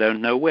from I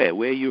don't know where.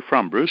 Where are you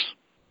from, Bruce?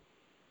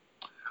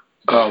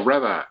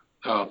 Rabbi,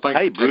 thanks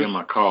for taking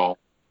my call.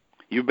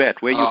 You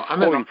bet. Where are you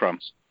calling from?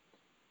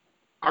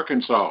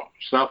 Arkansas,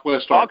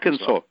 Southwest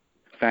Arkansas.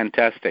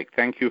 Fantastic.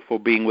 Thank you for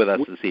being with us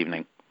this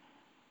evening.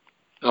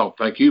 Oh,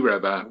 thank you,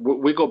 Rabbi.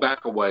 We go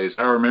back a ways.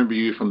 I remember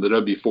you from the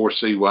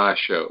W4CY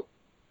show.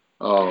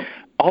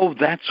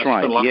 That's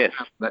right. Yes.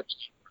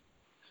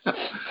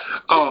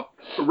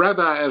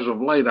 Rabbi, as of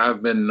late,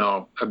 I've been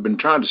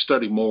trying to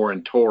study more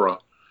in Torah,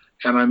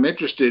 and I'm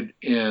interested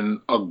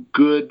in a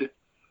good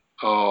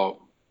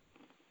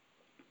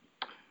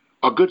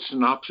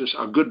synopsis,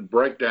 a good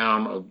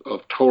breakdown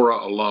of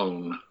Torah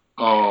alone.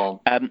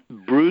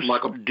 Bruce,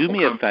 do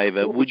me a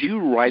favor. Would you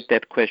write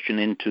that question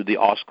into the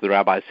Ask the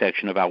Rabbi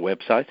section of our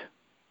website?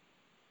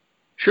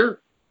 Sure.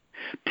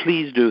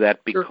 Please do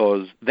that,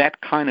 because that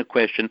kind of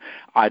question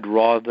I'd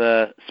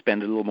rather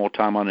spend a little more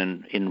time on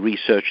in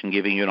research and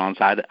giving you an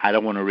answer. I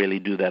don't want to really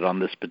do that on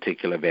this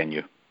particular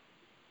venue.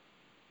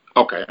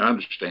 Okay, I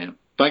understand.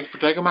 Thank you for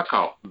taking my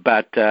call.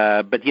 But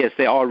yes,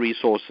 there are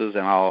resources,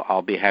 and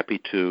I'll be happy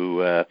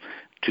to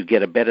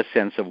get a better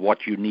sense of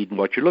what you need and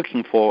what you're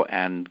looking for,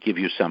 and give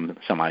you some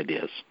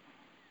ideas.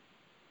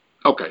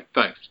 Okay,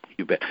 thanks.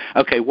 You bet.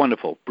 Okay,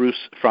 wonderful.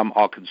 Bruce from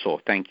Arkansas,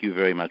 thank you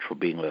very much for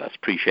being with us.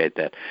 Appreciate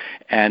that.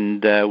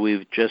 And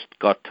we've just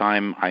got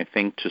time, I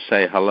think, to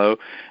say hello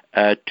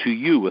to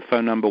you with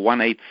phone number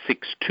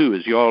 1862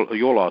 is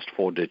your last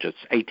four digits,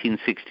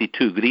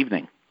 1862. Good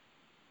evening.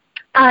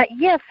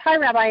 Yes. Hi,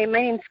 Rabbi.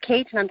 My name's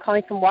Kate, and I'm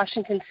calling from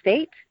Washington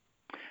State.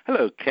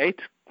 Hello,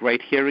 Kate.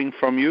 Great hearing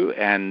from you,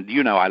 and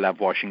you know I love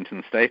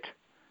Washington State.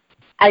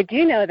 I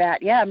do know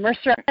that, yeah.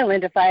 Mercer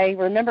Island, if I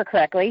remember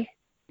correctly.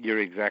 You're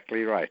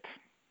exactly right.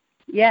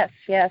 Yes.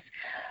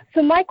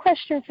 So my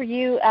question for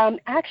you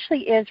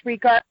actually is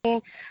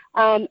regarding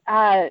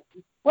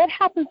what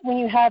happens when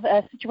you have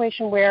a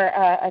situation where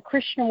a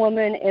Christian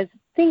woman is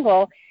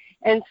single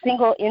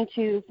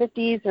into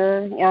 50s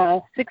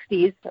or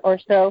 60s or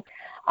so,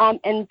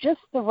 and just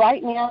the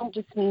right man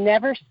just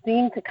never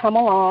seemed to come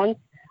along,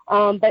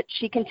 but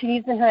she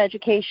continues in her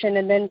education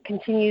and then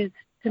continues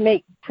to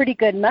make pretty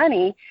good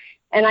money.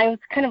 And I was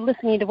kind of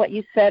listening to what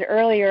you said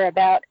earlier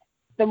about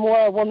the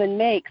more a woman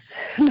makes,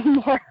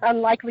 the more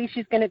unlikely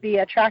she's going to be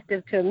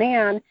attractive to a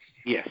man.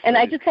 Yes. And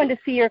I just wanted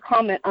to see your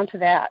comment onto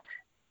that.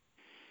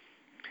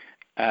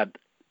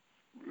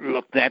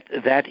 Look,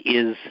 that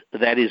is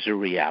a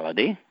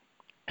reality.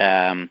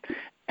 And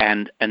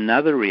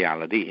another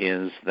reality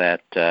is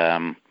that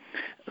a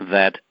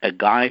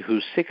guy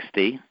who's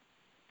 60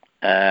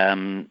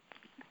 can,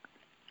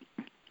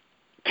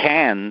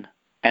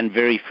 and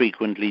very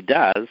frequently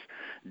does,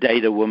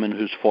 date a woman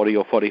who's 40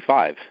 or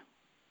 45.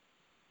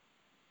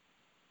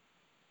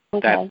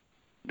 Okay.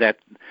 That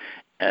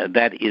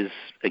is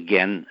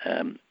again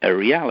a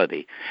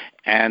reality,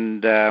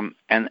 and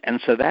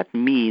so that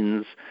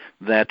means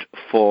that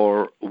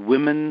for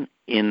women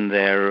in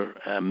their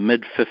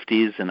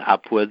mid-50s and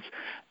upwards,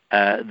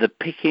 the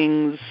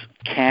pickings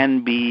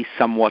can be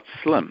somewhat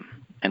slim,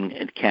 and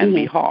it can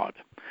be hard.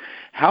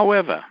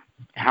 However,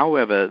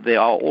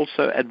 there are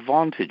also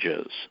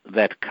advantages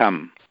that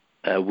come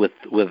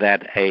with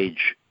that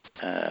age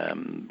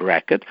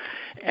bracket,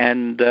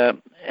 and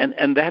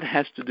that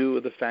has to do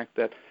with the fact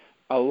that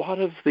a lot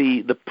of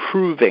the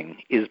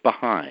proving is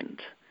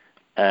behind.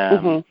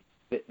 The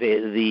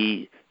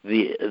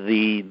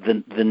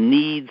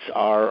needs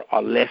are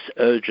less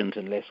urgent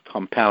and less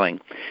compelling,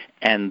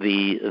 and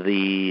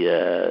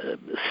the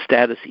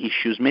status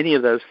issues, many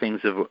of those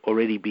things have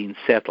already been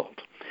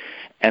settled.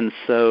 And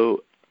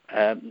so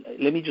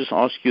let me just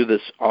ask you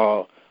this: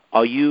 Are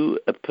you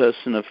a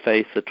person of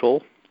faith at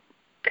all?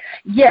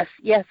 Yes.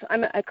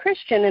 I'm a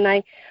Christian, and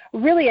I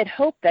really had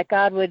hoped that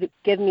God would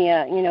give me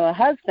a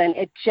husband.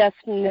 It just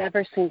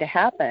never seemed to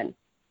happen.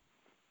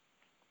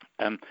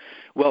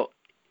 Well,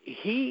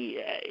 he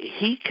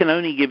can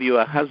only give you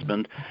a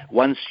husband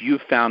once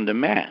you've found a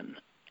man,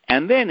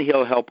 and then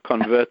he'll help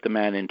convert the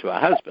man into a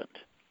husband.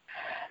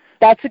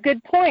 That's a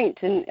good point,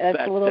 and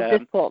it's a little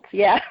difficult.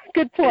 Yeah,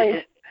 good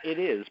point. It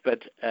is,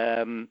 but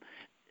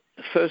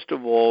first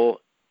of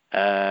all,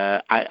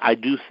 I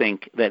do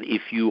think that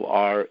if you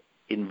are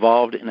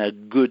involved in a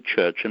good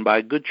church, and by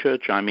a good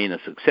church I mean a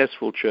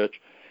successful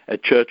church, a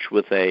church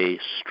with a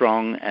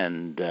strong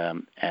and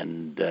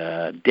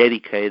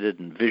dedicated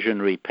and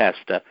visionary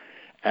pastor,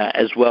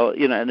 as well,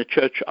 and a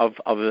church of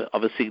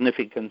a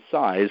significant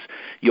size,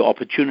 your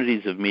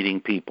opportunities of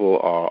meeting people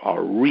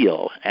are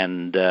real,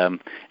 and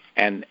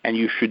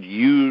you should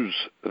use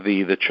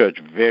the church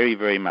very,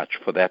 very much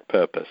for that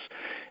purpose.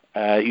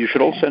 You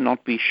should also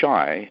not be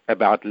shy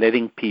about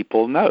letting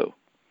people know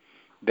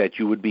that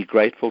you would be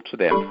grateful to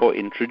them for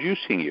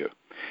introducing you.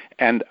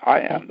 And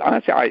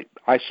honestly,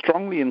 I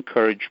strongly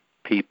encourage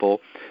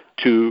people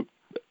to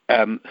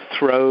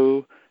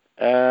throw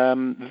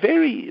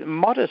very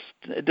modest.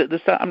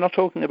 I'm not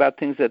talking about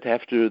things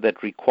that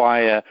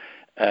require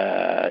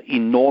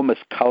enormous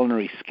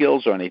culinary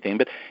skills or anything,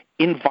 but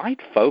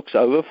invite folks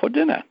over for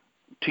dinner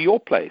to your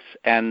place,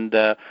 and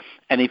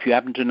if you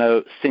happen to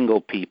know single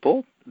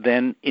people,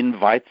 then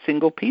invite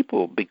single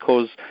people,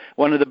 because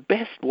one of the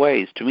best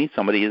ways to meet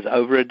somebody is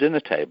over a dinner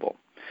table.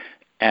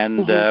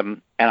 And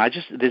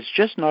there's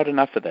just not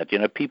enough of that.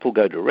 People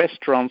go to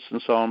restaurants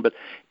and so on, but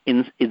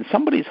in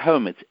somebody's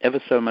home, it's ever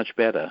so much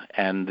better.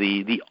 And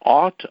the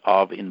art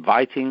of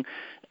inviting,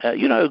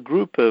 a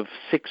group of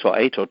 6 or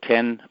 8 or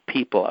 10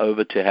 people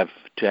over to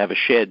have a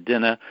shared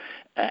dinner,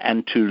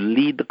 and to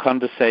lead the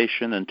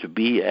conversation, and to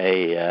be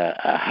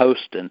a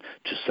host, and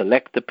to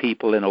select the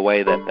people in a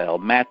way that they'll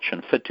match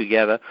and fit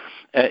together.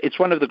 It's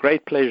one of the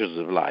great pleasures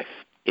of life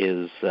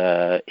is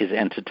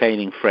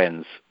entertaining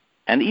friends.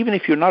 And even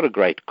if you're not a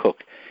great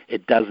cook,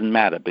 it doesn't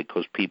matter,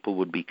 because people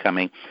would be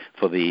coming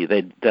for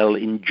they'll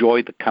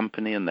enjoy the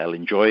company, and they'll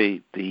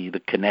enjoy the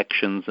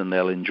connections, and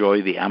they'll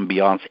enjoy the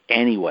ambiance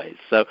anyway.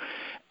 So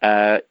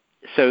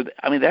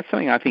that's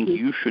something I think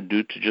you should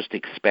do to just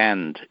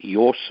expand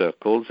your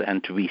circles,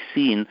 and to be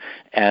seen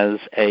as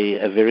a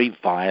very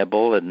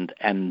viable and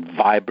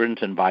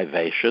vibrant and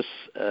vivacious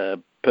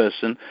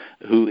person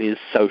who is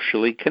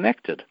socially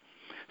connected.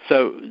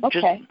 So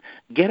just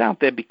get out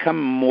there,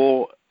 become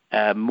more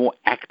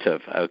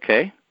active,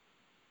 okay?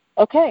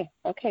 Okay.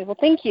 Well,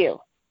 thank you.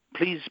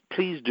 Please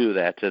do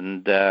that,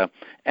 and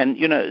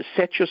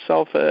set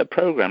yourself a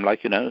program,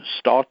 like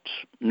start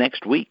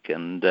next week,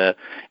 and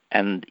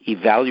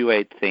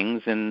evaluate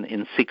things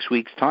in 6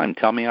 weeks' time.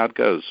 Tell me how it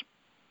goes.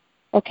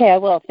 Okay, I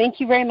will.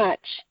 Thank you very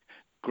much.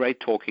 Great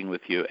talking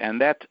with you.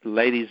 And that,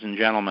 ladies and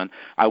gentlemen,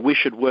 I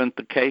wish it weren't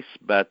the case,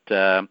 but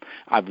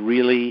I've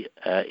really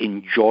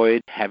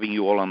enjoyed having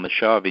you all on the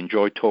show. I've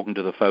enjoyed talking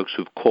to the folks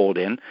who've called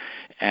in,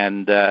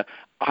 and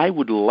I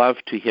would love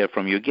to hear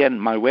from you. Again,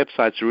 my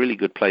website's a really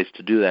good place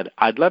to do that.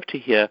 I'd love to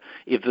hear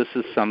if this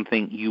is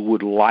something you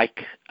would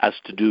like us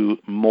to do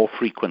more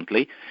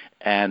frequently,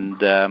 and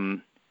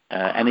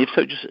if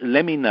so, just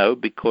let me know,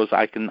 because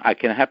I can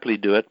happily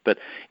do it. But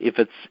if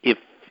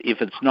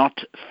it's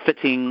not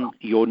fitting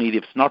your need,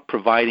 if it's not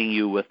providing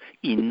you with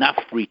enough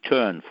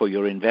return for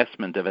your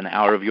investment of an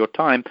hour of your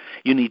time,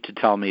 you need to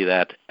tell me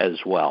that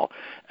as well.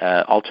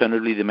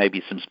 Alternatively, there may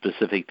be some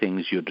specific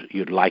things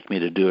you'd like me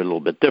to do a little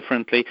bit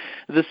differently.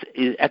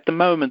 At the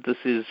moment, this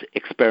is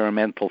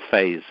experimental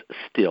phase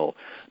still.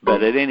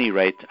 But at any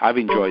rate, I've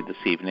enjoyed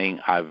this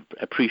evening. I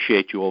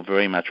appreciate you all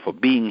very much for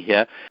being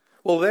here.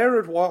 Well, there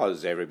it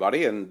was,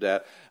 everybody, and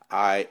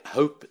I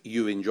hope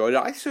you enjoyed it.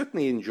 I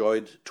certainly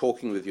enjoyed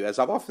talking with you. As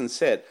I've often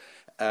said,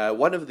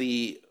 one of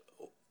the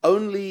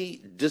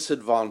only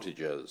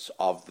disadvantages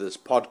of this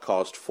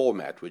podcast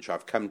format, which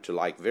I've come to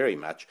like very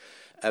much,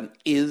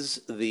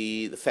 is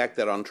the fact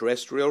that on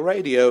terrestrial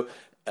radio,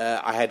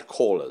 I had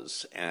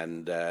callers,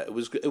 and it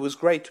was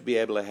great to be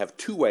able to have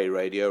two-way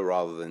radio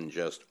rather than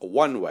just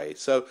one-way.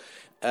 So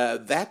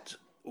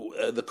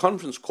the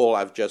conference call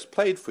I've just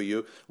played for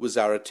you was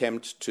our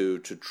attempt to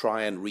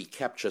try and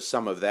recapture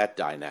some of that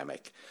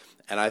dynamic.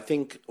 And I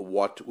think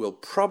what we'll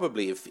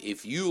probably,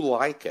 if you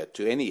like it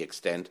to any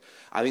extent,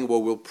 I think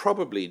what we'll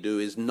probably do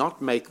is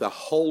not make the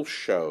whole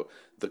show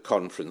the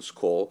conference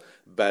call,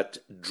 but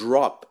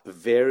drop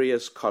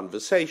various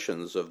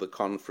conversations of the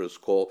conference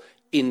call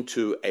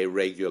into a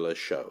regular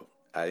show.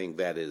 I think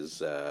that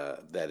is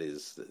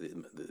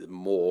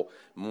more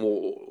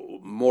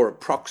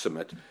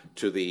approximate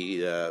to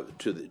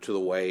the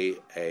way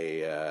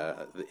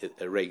a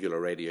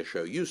regular radio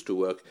show used to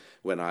work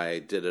when I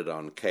did it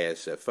on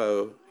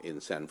KSFO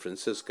in San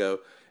Francisco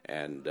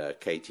and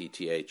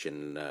KTTH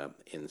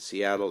in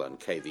Seattle and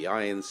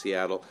KVI in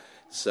Seattle.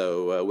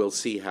 So we'll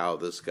see how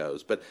this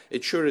goes. But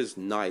it sure is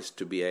nice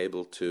to be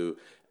able to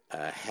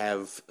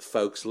have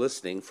folks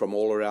listening from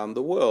all around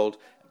the world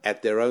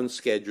at their own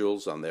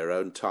schedules, on their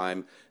own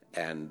time,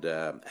 and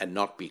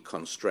not be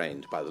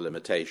constrained by the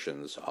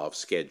limitations of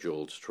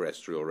scheduled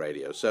terrestrial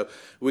radio. So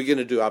we're going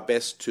to do our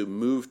best to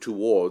move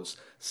towards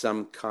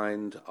some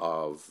kind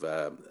of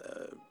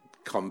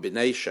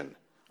combination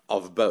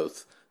of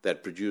both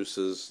that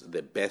produces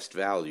the best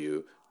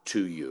value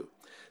to you.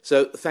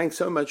 So thanks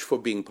so much for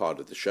being part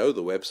of the show.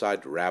 The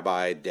website,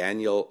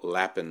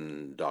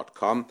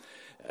 RabbiDanielLapin.com.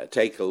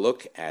 Take a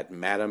look at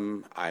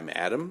Madam, I'm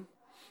Adam,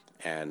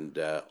 and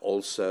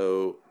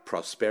also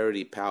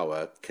Prosperity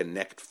Power,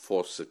 Connect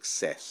for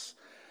Success.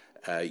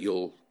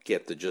 You'll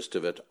get the gist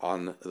of it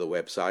on the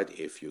website.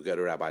 If you go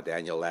to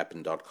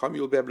RabbiDanielLapin.com,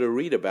 you'll be able to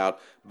read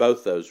about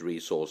both those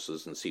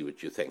resources and see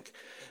what you think.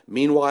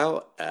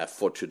 Meanwhile,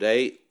 for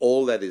today,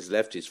 all that is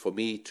left is for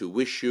me to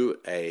wish you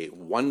a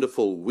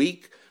wonderful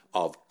week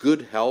of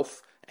good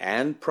health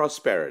and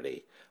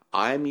prosperity.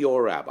 I'm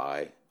your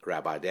rabbi,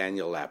 Rabbi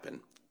Daniel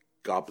Lapin.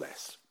 God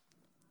bless.